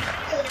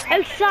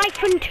 Oh,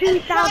 Siphon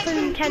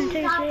 2010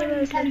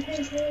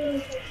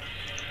 2010.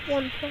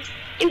 1 4.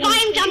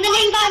 Invite him. I'm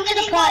gonna invite him to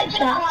the private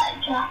chat.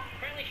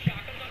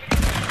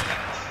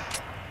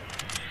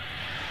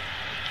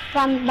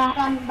 Run back.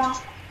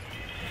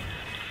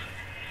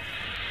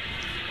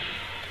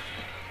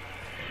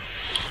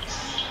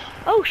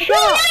 Oh,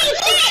 shark!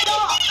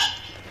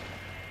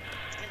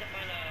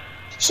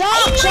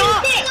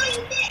 Shark!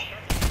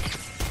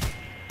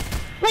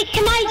 Wait,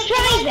 can I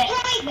drive it?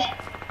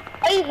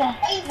 Over.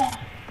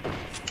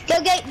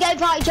 Go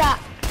party chat.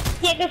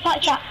 Yeah, go party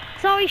chat.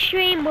 Sorry,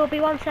 stream, will be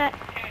 1 sec.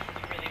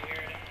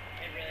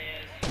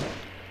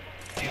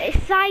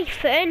 It's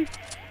Siphon.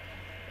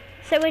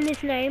 So in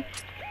his name.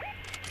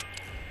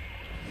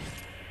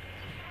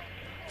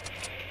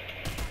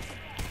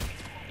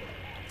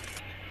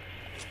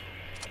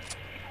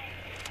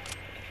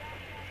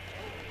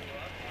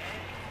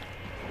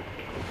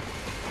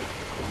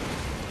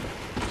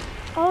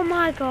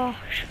 my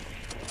gosh.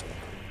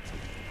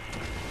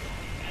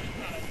 That's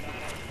not as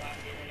bad as last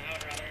season. I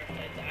would rather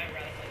play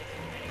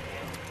this season.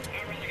 I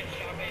would rather get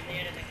Shockwave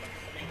near than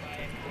fucking Snake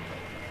Bite.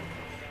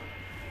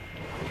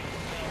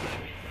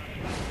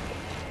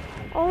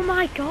 Oh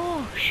my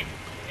gosh.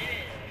 It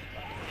is,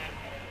 but it's not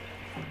better.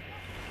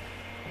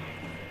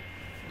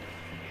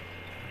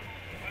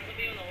 Why would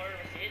be on the word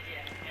of it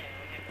yet?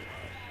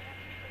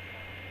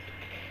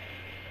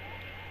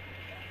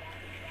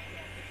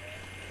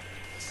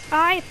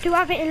 I have to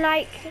have it in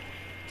like...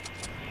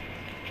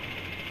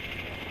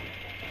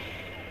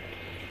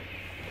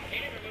 They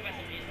didn't remove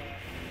SMGs though.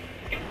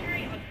 It's got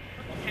carrying a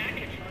purple tag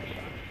and a charge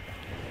shot.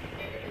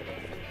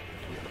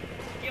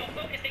 Yo,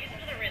 focus, take us to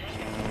the red, let's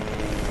go.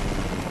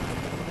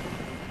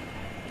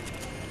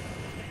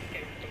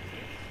 Okay, focus.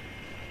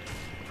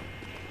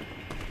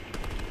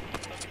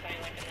 Focus how you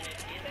like the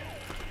NXT then.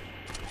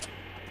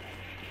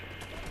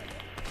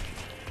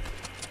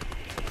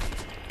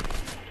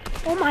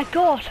 Oh my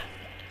god.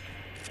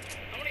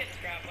 I wanna get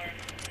Scrappler.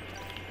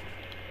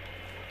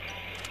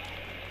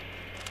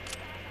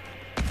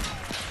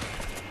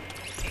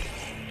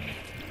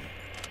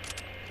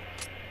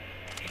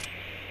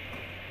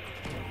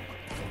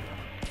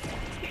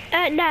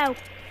 No.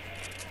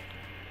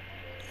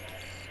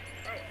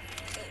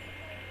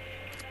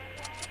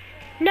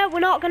 No, we're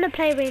not gonna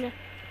play arena.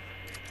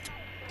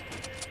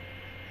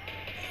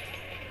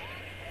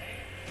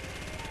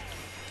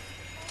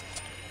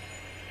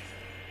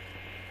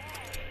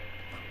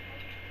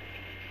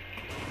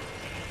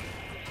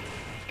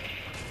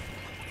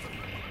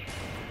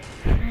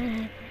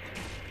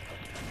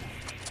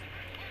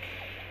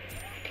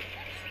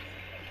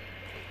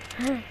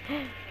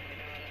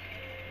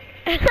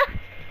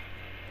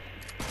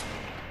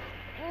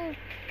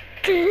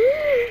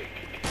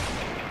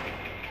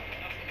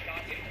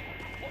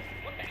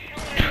 What the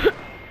hell?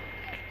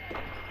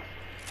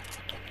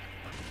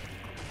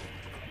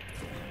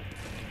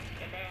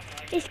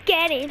 It's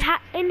getting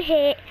hot in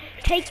here.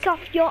 Take off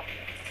your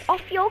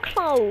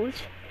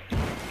clothes.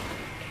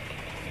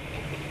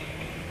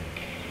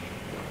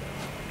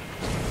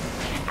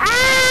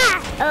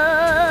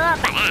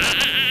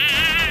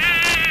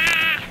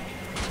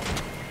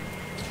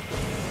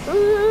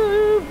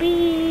 Ooh,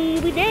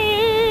 baby,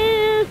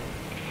 dance.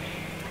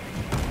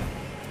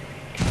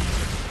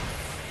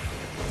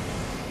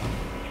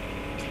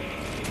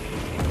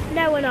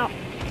 No, we're not.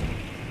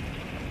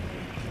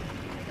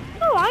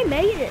 Oh, I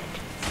made it.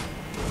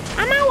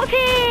 I'm out of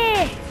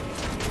here.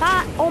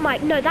 Oh my,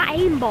 no, that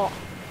aimbot.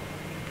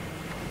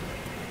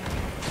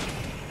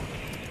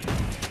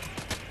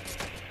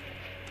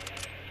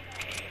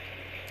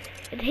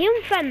 Did he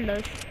unfriend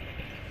us?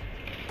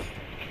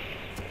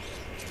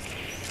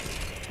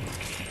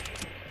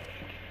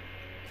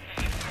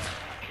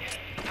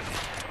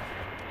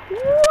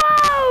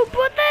 Whoa,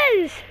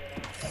 brothers!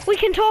 We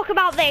can talk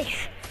about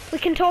this. We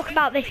can talk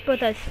about this,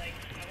 brothers.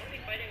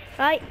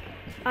 Right?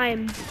 I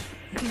am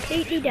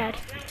completely dead.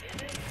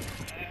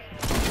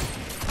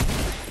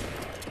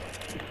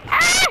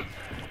 Ah!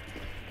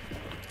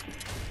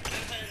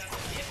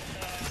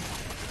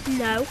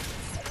 No.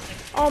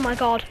 Oh my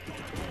god.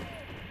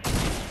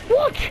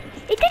 What?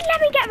 It didn't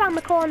let me get around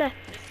the corner.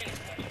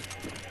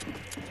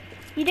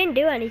 You didn't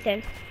do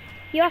anything.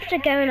 You have to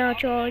go now,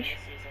 George.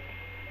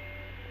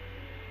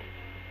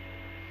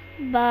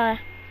 Bye.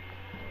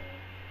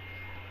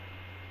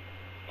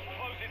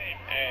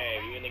 Hey,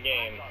 you in the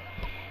game.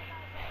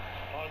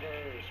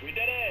 Poggers, we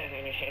did it!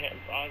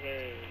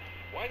 Poggers.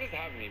 Why does this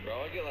happen to me,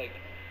 bro? I get like,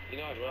 you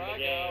know, I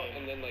frag out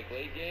and then like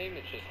late game,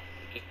 it just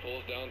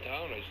pulls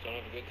downtown. I just don't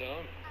have a good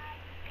time.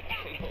 I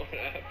don't know what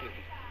happened.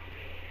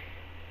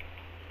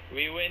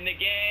 We win the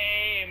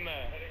game!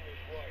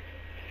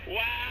 Wow!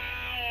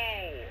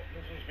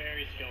 This was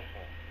very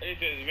skillful. This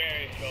is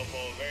very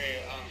skillful,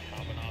 very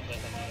popping off this.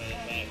 I'm gonna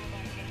say,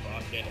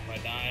 fuck it, if I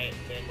die,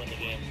 then win the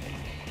game.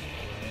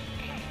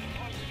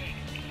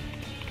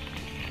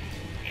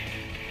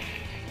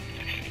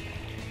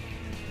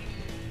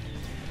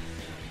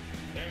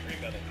 Very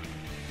green better.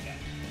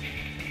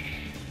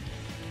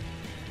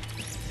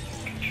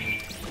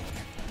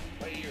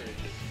 What year is it?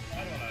 I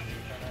don't know,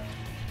 dude.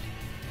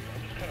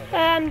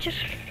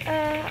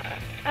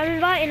 I'm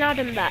inviting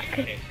Adam back.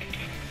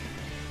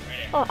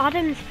 Oh,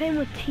 Adam's playing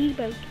with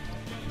T-Bone.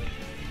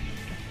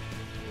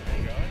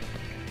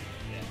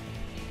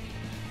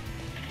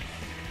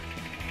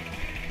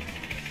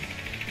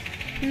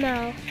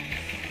 No.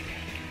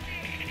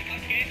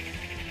 Okay.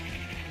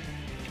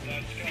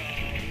 Let's go.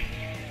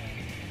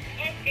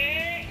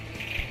 Okay.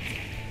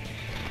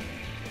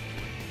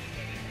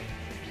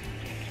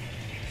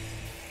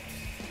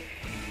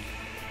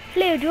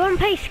 Lou, do you want to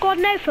play Squad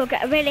No for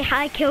get a really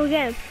high kill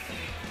game?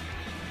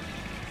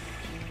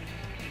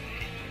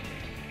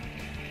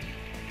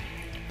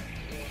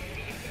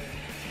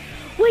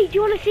 Wait, do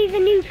you want to see the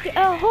new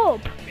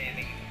hub?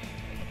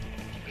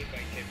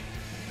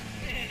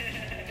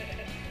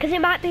 Because it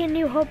might be a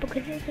new hub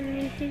because it's a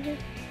new season.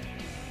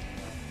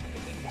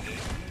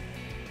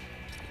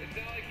 It's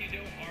not like you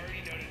don't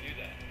already know to do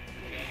that.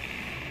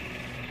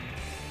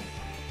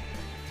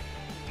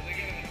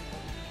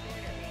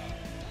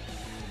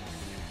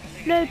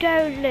 No,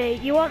 don't, Lee.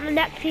 You want the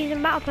next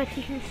season battle pass,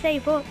 you can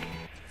save up.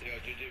 Yo,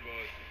 GG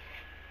boys.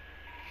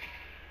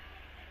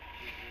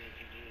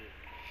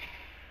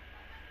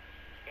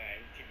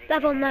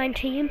 Level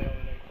 19. That's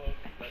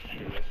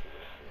true, that's true.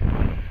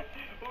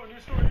 Oh, new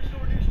store.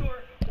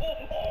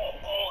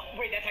 Oh.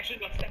 Wait, that's actually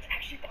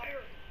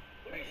fire.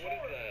 Wait, what is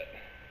that?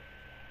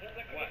 That's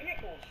like the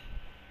vehicles.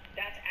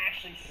 That's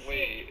actually sick.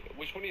 Wait,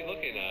 which one are you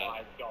looking at? Oh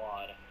my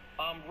god.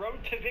 Road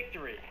to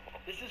Victory.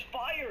 This is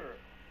fire.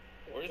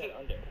 Where is it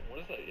under? What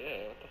is that?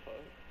 Yeah, what the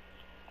fuck?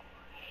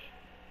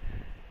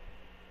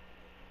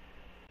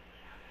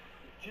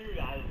 Dude,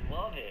 I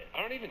love it.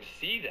 I don't even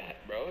see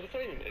that, bro. It's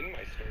not even in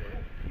my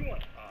store. You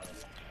want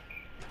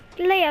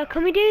Leo,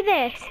 can we do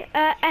this?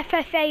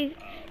 FFA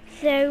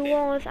Zero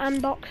Wars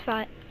and box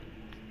fight.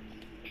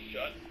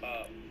 Shut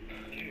up.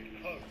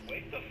 Dude, Pug,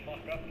 wake the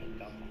fuck up, you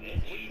dumb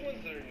bitch. Which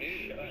ones are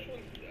new? Which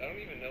ones? I don't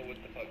even know what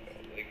the fuck.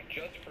 Like,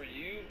 just for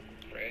you,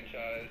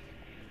 franchise.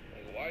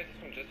 Like, why is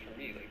this one just for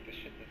me? Like, this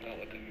shit does not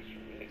look like it's for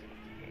me. I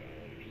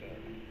don't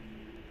understand.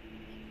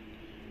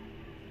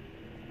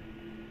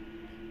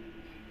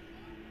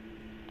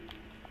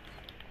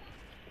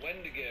 When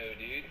to go,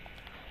 dude?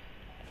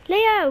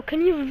 Leo,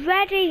 can you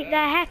ready the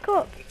heck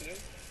up? This new?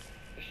 This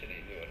shit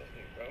ain't new, I don't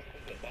think, bro. This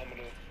is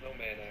abominable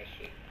snowman ass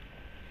shit.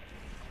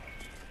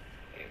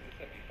 Damn, this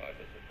MP5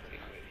 does look pretty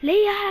good.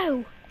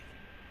 Leo!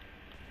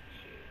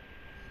 Shit.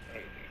 I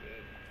don't even think it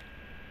is.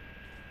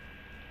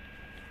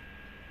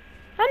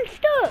 I'm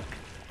stuck!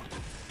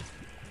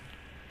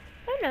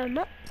 Oh no, I'm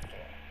not.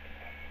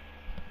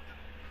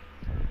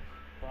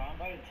 Bro, I'm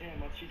invited Tim.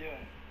 What's she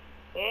doing?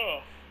 Oh.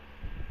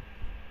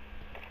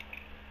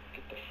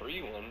 Get the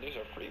free one. There's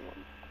our free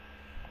one.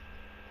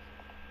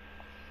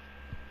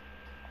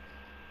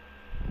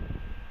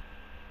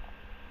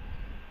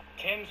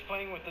 Tim's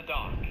playing with the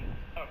doc.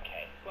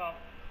 Okay, well.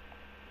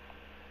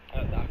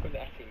 Doc was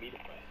asking me to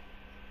play.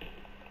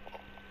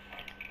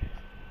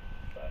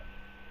 But.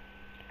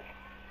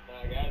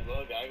 Guys,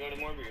 look, I go to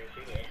Morbius.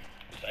 See there.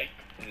 Psych.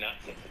 Not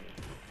something.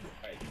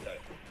 Alright, so.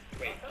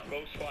 Wait,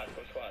 go squad.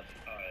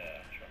 Oh,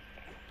 yeah, sure.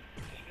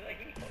 Just be like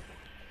me, folks.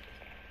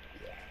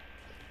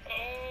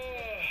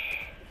 Oh!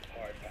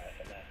 Hard pass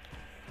on that.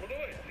 What do I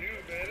do,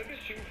 man? I've been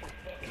shooting for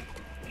fucking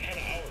 10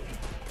 hours.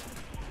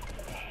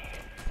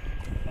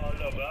 Oh,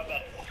 no, but I'm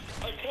not.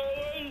 I kinda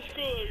wanna just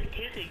go, like,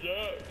 take a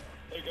nap.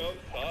 Like,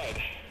 outside.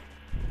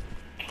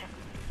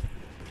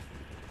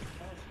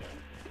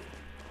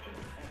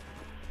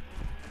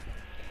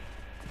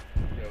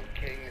 Yo,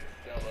 King,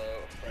 Stella,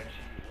 Frenchie,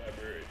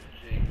 Weber,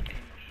 Jake, Cooch,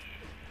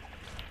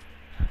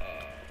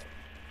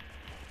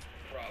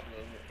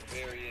 Problem,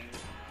 Varian,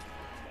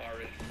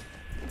 Morris,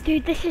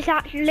 Dude, this is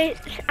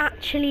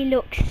actually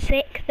looks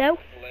sick though.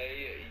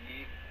 Clay,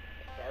 Yeet,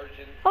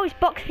 Sergeant, Oh, it's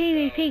box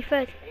PvP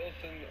first.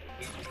 Wilson,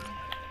 Luke,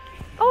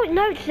 Oh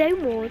no, it's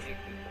Zone Wars. Gixes,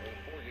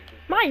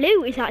 My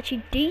loot is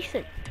actually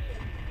decent.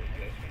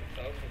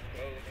 let's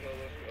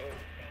go.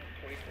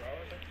 24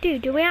 hours?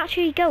 Dude, do we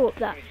actually go up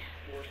there?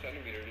 24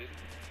 centimeter, dude.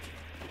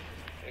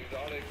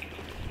 Exotic,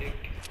 ink,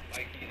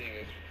 like eating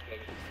is close.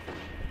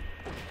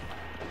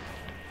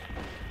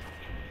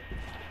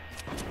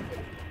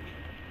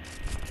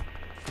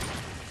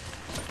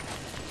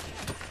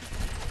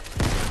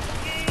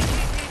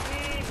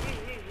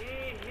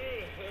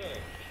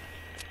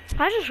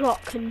 I just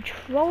got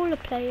controller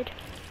played.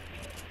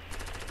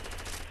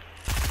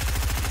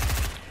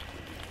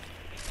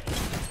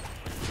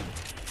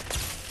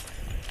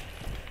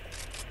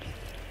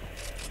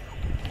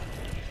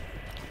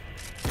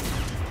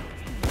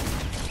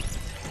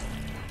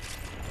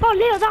 Oh,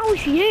 Leo, that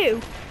was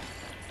you.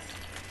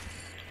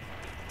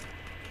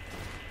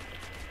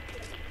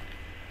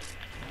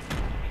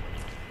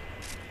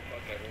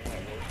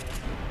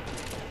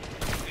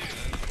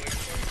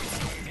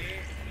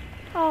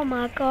 Oh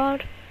my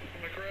god.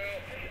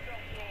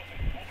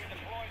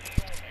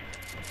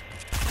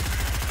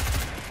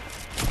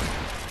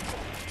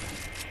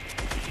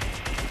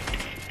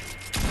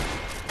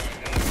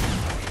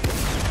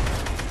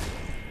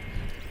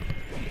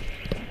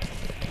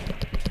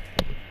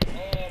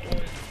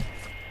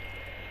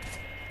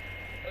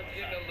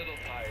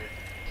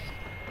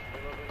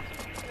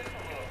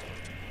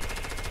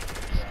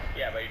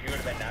 Yeah, but if you go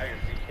to bed now, your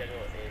sleep schedule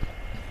is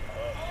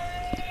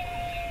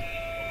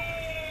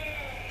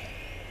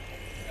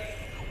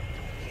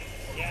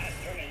Yeah,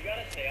 Turner, you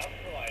gotta stay up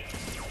for like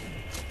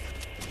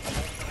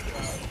 24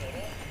 hours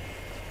total.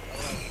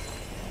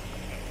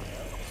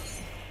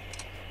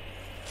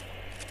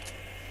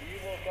 You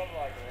woke up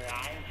like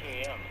 9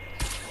 p.m.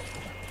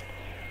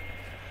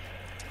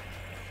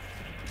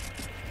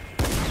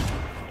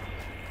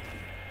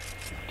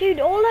 Dude,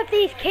 all of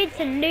these kids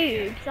are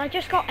noobs. I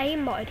just got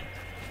aimbotted.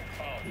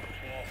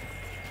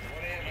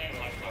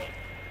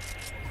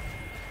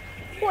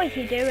 What is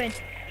he doing?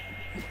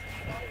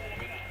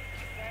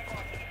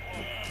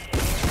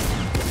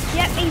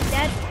 Yep, he's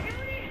dead. Is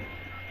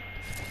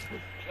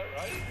that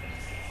right?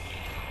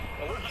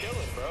 Oh, we're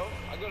chilling, bro.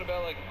 I'll go to bed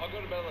at like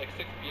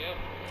 6 p.m.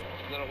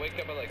 and then I'll wake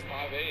up at like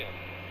 5 a.m.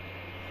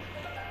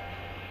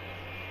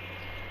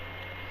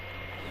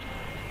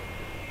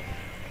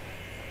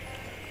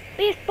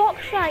 It's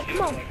box fight,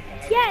 come on.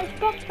 Yeah, it's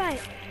box fight.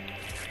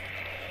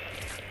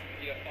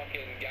 Eat a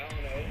fucking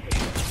gallon of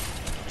oatmeal.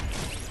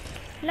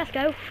 Let's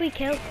go, free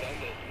kill. Done it.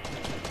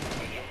 I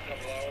jump a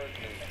couple hours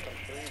and then come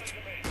through.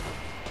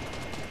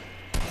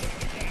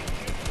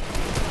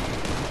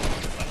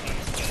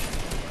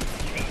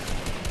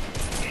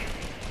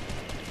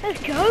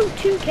 Let's go,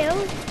 2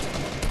 kills.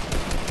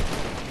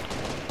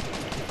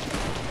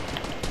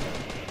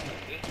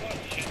 This one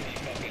should be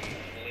fucking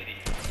litty,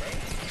 right?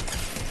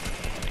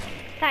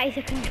 That is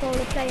a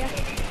controller player.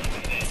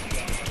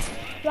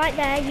 Right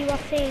there, you are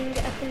seeing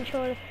a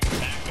controller.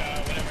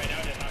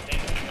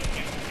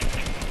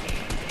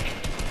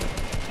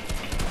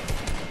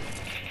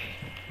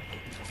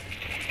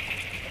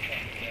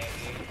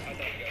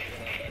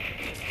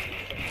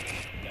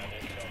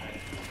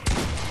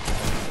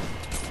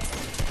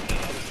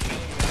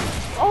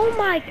 Oh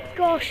my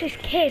gosh, this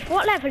kid,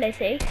 what level is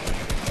he?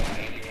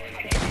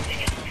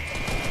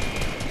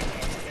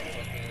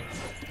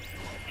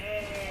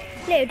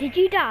 Leo, did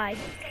you die?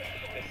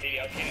 The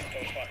CDL kid is so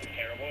fucking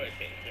terrible, it's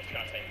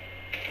disgusting.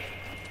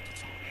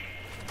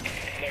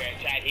 Look at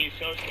Chad, he's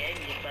so scared,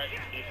 he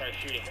starts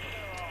shooting.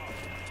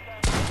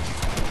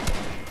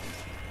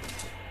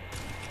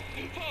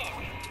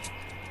 Fuck!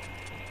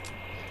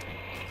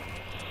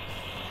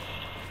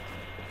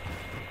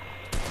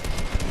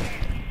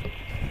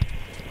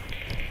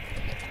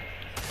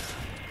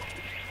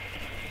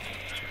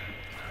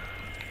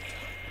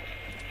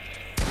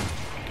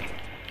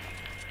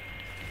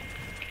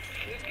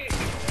 This game is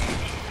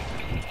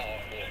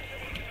awful.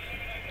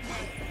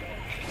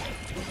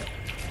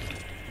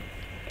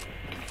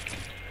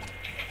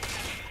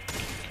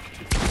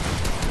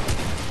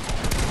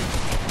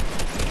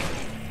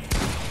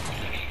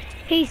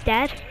 He's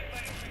dead.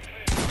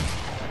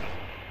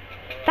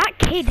 That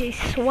kid is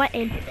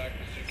sweating. Back to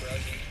Super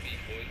Racing Speed,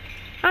 boys.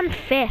 I'm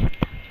 5th.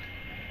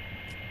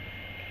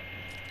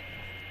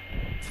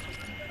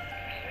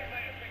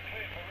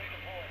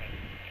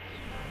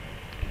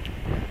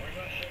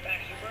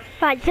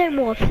 Right, zone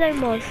wars, zone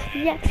wars.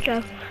 Let's go.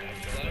 Land on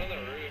the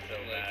roof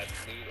and like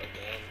loot a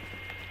gun.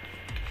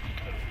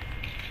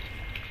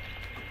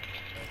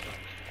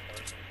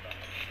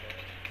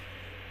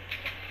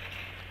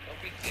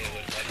 Don't be scared,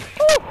 buddy.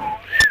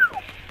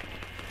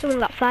 Someone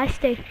got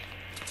feisty. I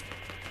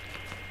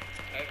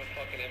have a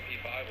fucking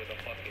MP5 with a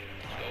fucking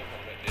scope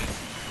on it, dude.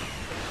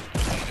 I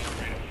just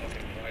straight up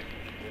fucking fried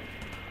people.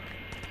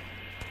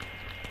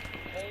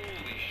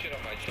 Holy shit on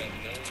my chest,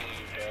 no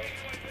loot, bro.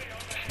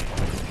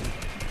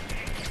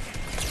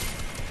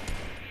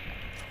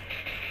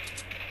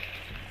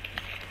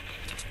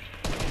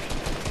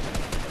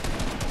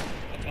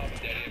 I'm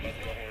popping daddy, about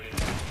to go horny.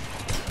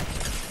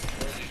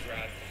 Where's these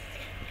rats?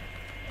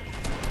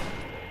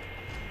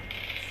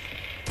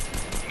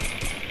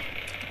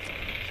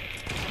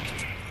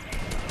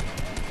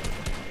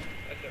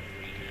 That's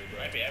everybody here, bro.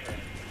 Might be ever.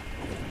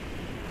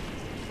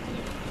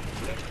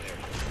 Definitely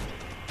everybody.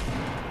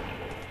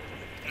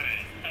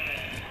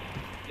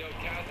 Yo,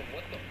 Chasm,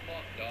 what the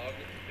fuck, dog?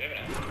 Give it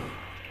up.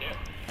 Yeah.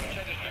 I'm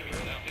trying to shoot you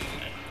now. Do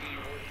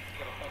your work.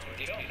 Gonna fucking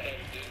get me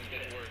something, dude, and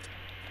get work.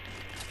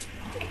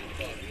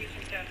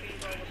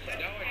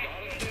 Now I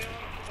got it, Leon?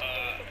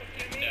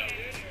 No.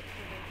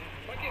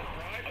 Fucking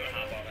fried, I'm gonna bro.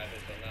 hop off after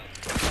this on that.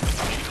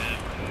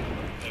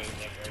 It was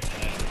like very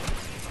sad.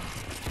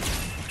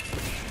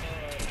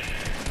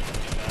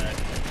 I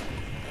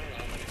don't know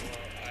how many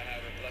more I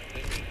have left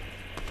in me.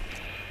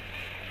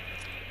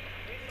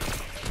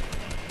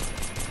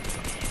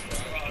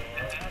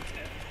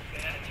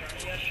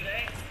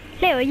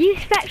 Leo, are you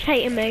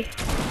spectating me?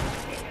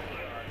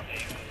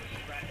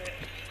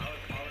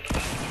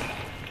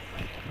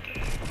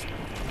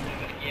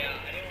 Yeah,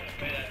 I didn't want to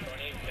play that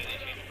tournament because they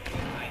changed it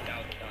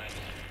 9,000 times.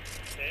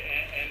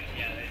 And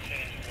yeah, they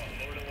changed what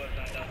Motor was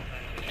 9,000 times.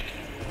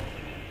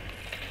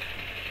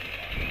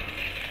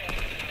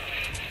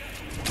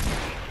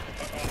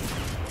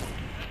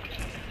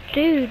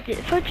 Dude,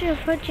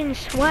 fudging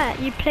sweat.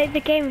 You played the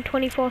game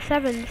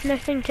 24/7. There's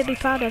nothing to be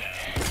proud of.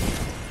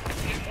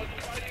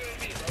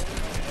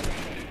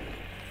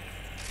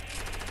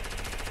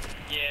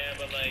 Yeah,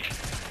 but like,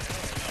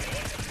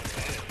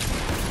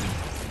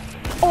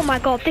 Oh my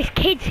god, this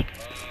kid.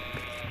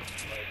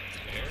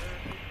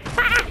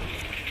 Ah!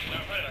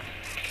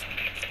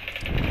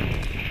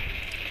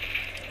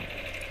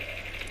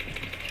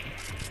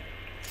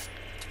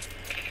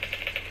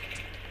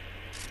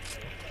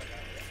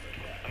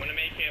 I'm gonna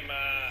make him,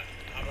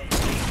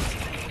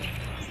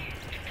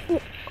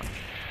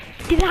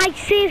 Did I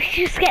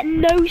seriously just get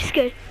no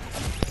scope?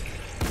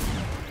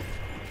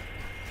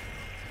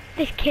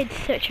 This kid's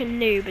such a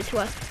noob as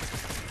well.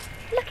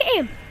 Look at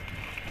him.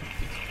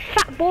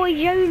 Fat boy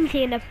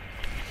Jonesy in a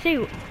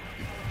suit.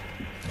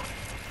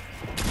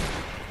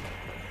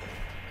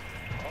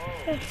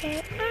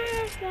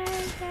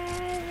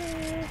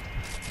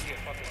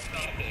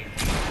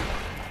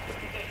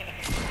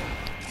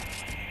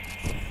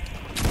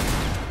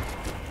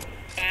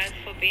 Fans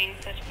for being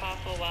such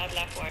powerful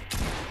wildlife warriors.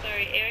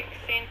 Sorry, Eric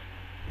sent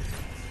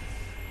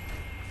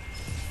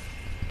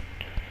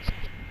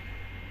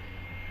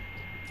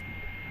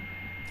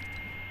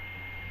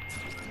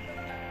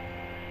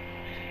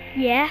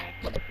Yeah.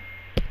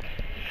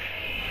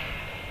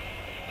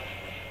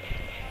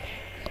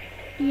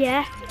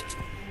 Yeah.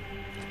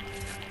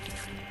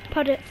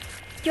 Pardon. Do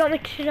you want me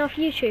to turn off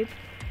YouTube?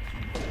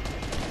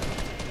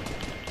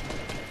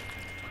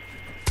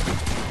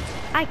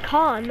 I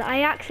can't.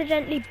 I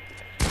accidentally.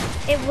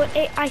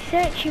 I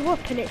search you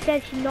up and it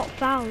says you're not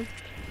found.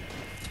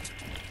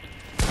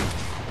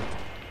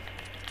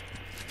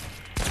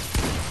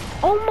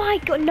 Oh my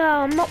god! No,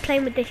 I'm not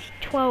playing with this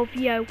 12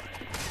 yo.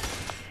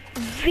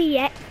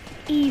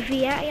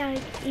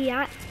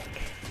 EVX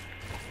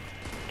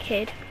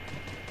kid.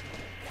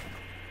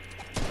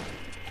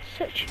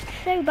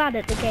 So bad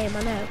at the game,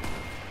 I know.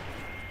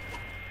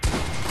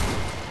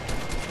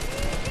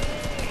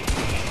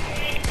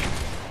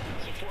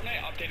 So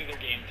Fortnite updated their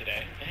game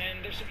today,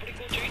 and there's some pretty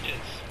cool changes.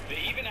 They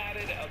even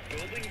added a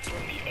building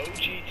from the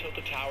OG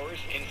Tilted Towers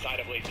inside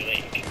of Lazy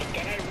Lake. But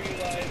then I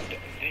realized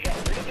they got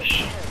rid of the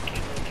shark and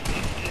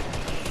replaced it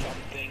with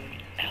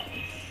something else.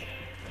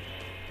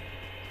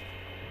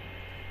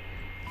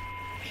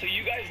 So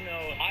you guys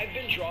know, I've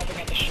been dropping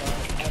at the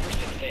shark ever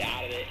since they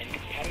added it in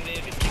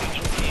competitive and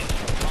casual games,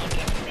 for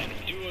content, for random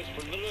duos,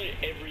 for literally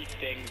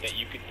everything that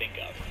you could think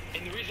of.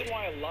 And the reason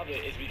why I love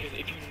it is because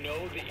if you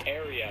know the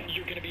area,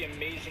 you're going to be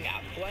amazing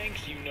at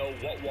flanks, you know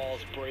what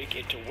walls break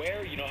into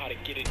where, you know how to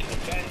get into the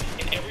vents,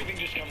 and everything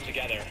just comes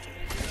together.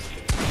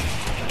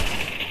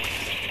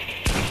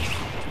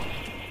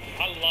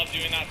 I love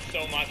doing that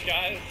so much,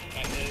 guys.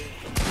 That is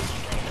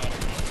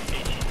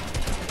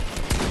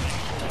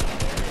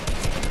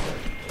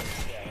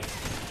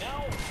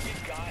now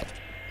we've got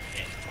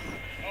this.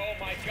 Oh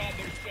my god,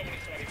 there's so many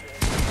sweaty boards.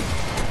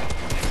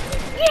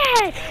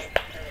 Yes!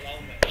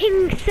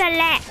 King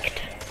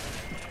Select.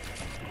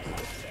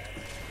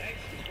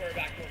 Thanks to square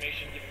back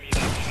formation giving me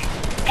that.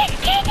 This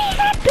kid is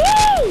a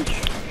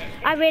beast!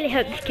 I really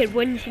hope this kid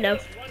wins, you know.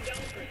 Come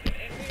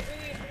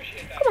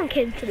on,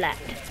 King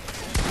Select.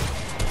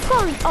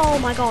 Come on. Oh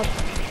my god.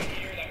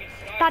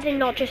 That did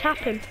not just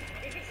happen.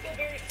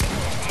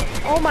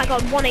 Oh my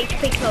god, 1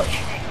 HP clutch.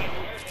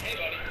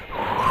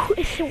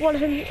 It's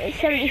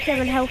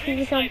 177 health in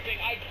this one. I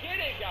get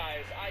it,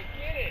 guys. I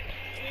get it.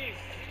 Please.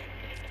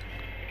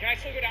 Can I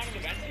still go down to the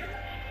vents here?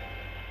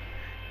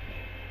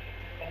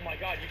 Oh my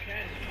god, you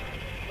can.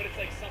 But it's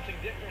like something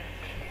different.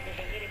 There's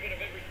a little bit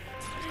of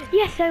everything.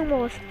 Yes,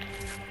 Omars.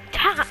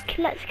 Tack,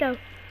 let's go.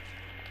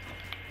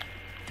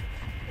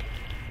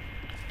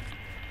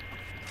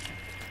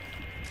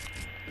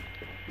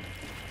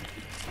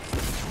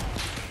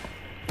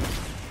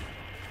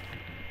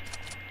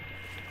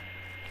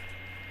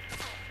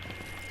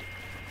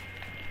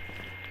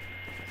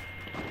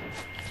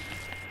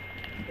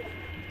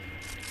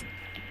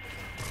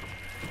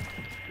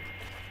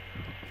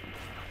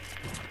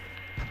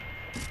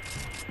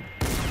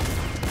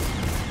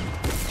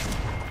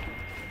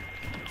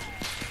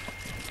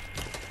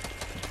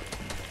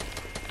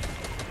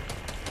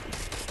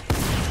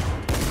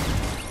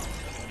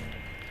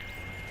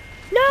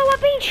 I've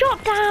been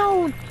shot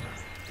down!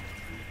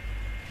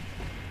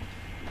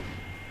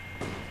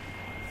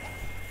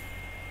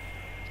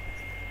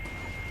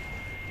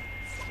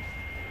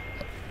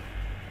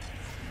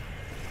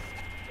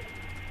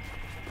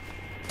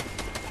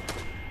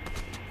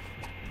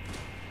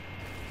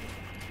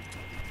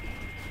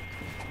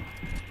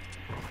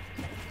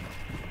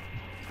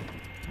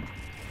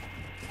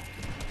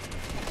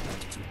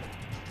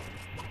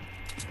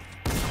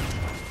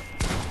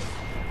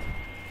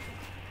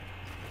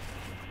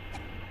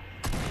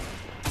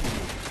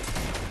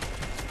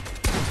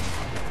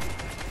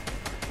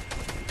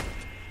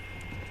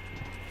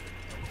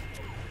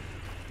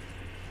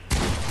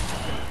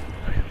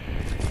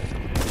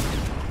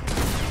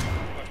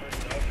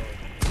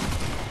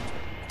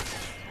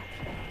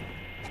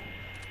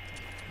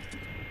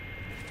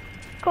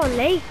 Come on,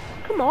 Lee.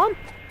 Come on.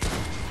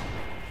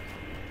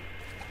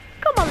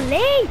 Come on,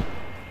 Lee.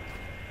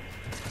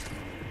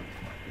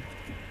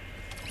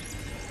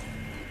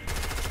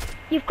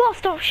 You've got to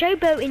stop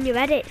showboating your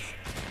edits.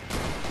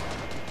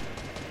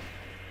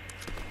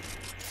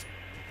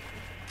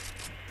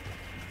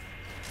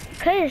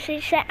 Because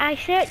I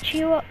search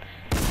you up.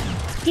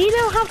 You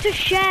know how to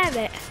share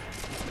it.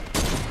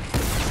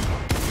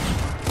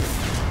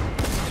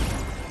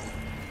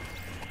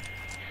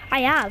 I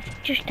have.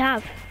 Just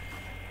have.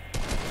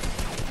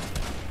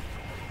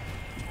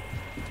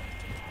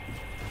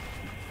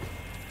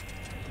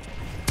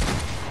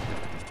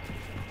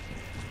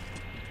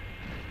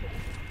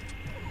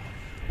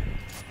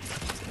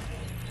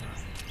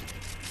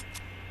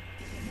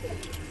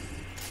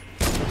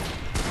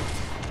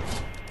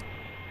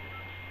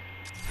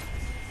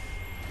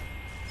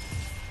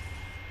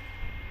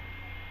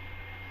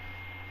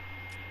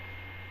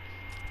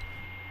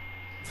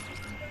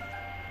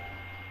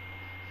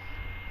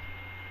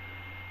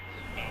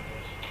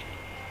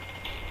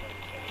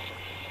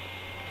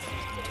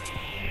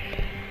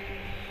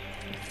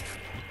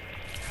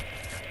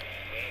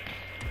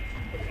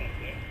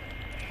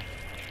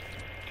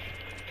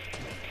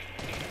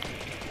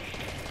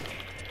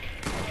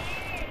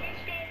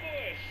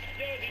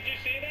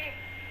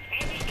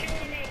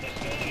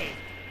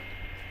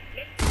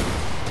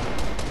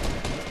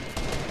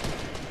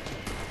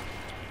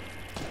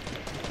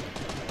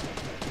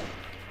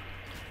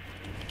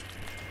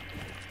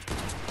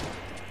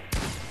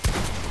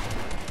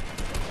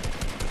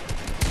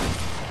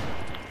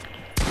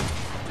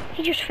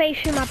 He just phased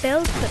through my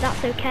build, but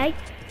that's okay.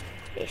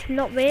 It's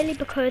not really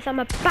because I'm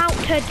about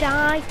to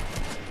die.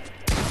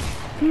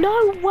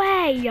 No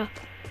way!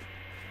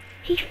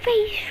 He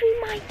phased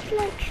through my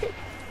like.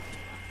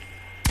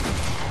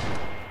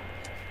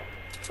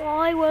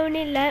 Why won't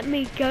it let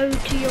me go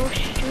to your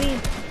stream?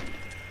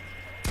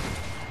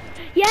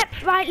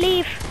 Yep, right,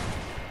 leave.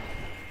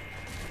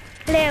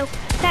 Leo,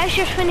 let's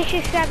just finish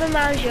this 7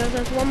 rounds.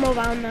 There's one more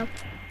round now.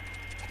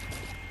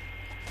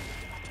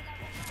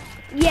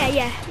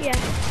 Yeah.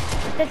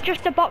 There's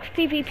just a box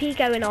PvP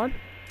going on.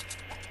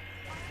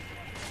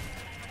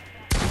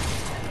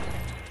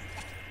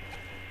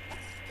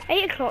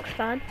 Eight o'clock's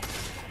fine.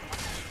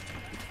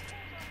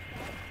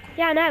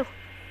 Yeah, I know.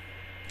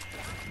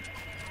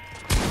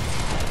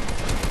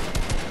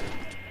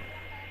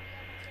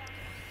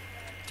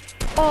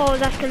 Oh,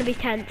 that's gonna be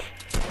tense.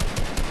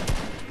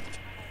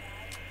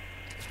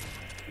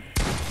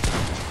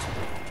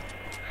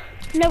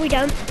 No, we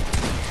don't.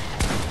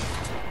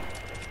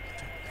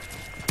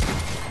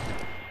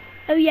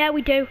 Oh yeah,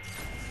 we do.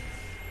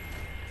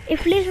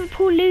 If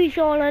Liverpool lose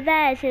all of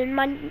theirs and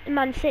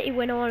Man City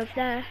win all of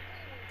theirs.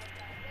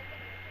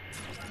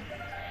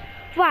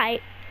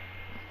 Right.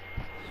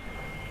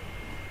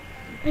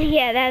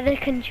 Yeah, they're the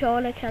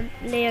controller camp.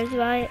 Leo's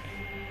right.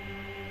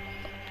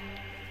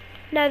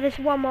 No, there's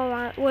one more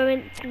round.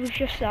 We've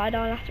just started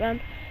our last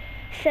round.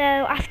 So,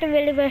 Aston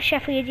Villa vs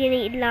Sheffield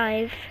United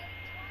live.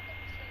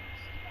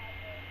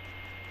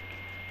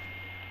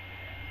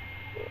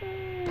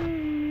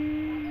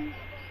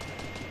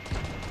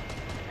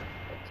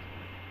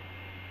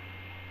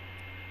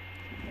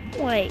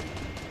 Wait.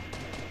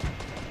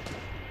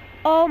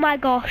 Oh my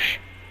gosh.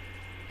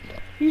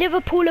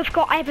 Liverpool have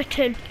got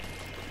Everton.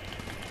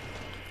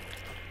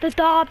 The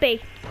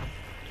derby.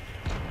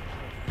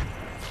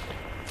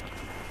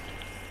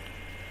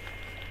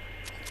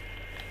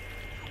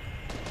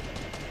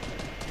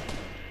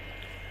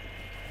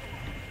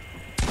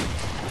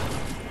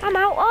 I'm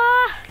out.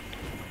 Oh!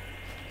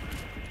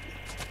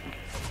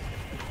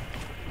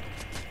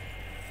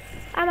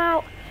 I'm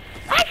out.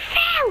 I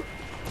fell!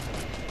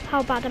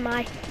 How bad am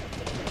I?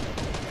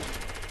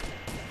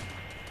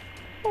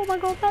 Oh my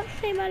god, that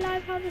saved my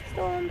life how the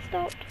storm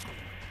stopped.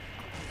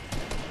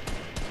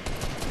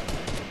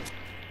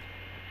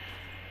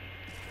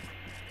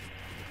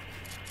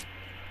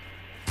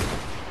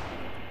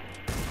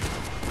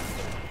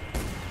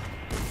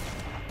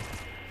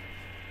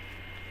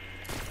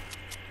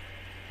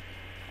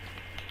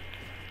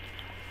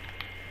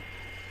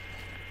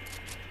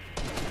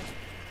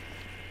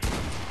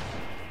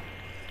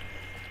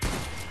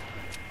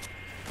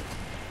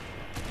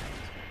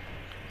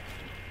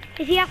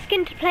 Is he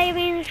asking to play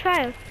Arena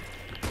Trial?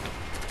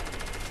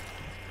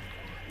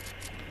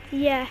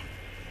 Yeah.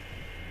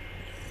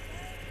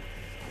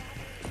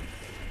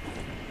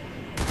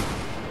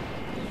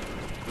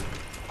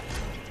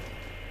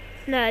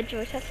 No,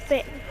 George, that's a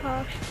bit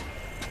harsh.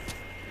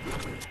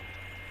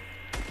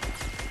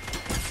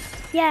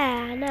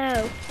 Yeah, I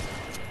know.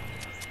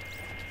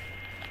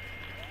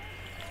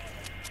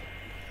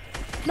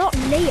 Not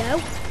Leo.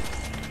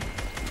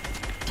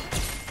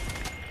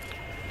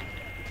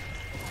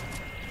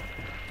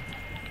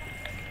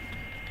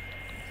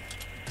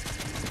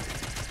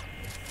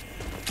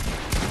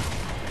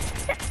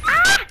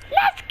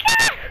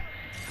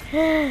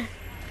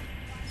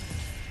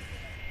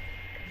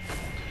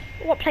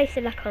 What place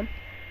did I come?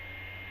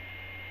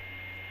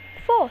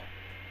 4.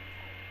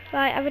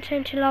 Right, I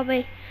return to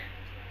lobby.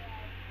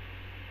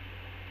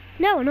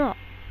 No, not.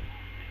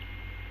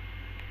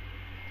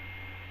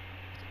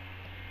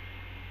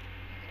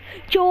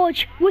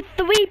 George, we're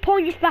 3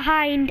 points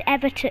behind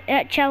Everton,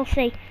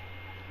 Chelsea.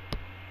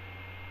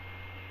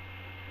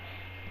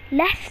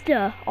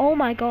 Leicester, oh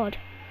my god.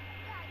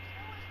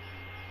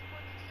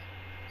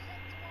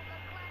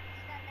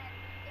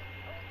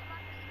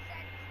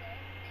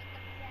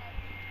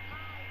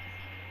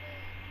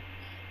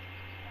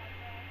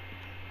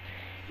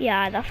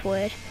 Yeah, that's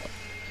weird.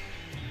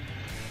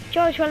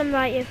 George, will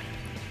invite you.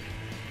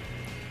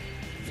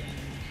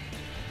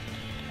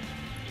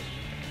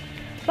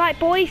 Right,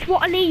 boys,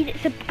 what I need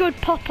is a good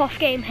pop-off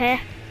game here.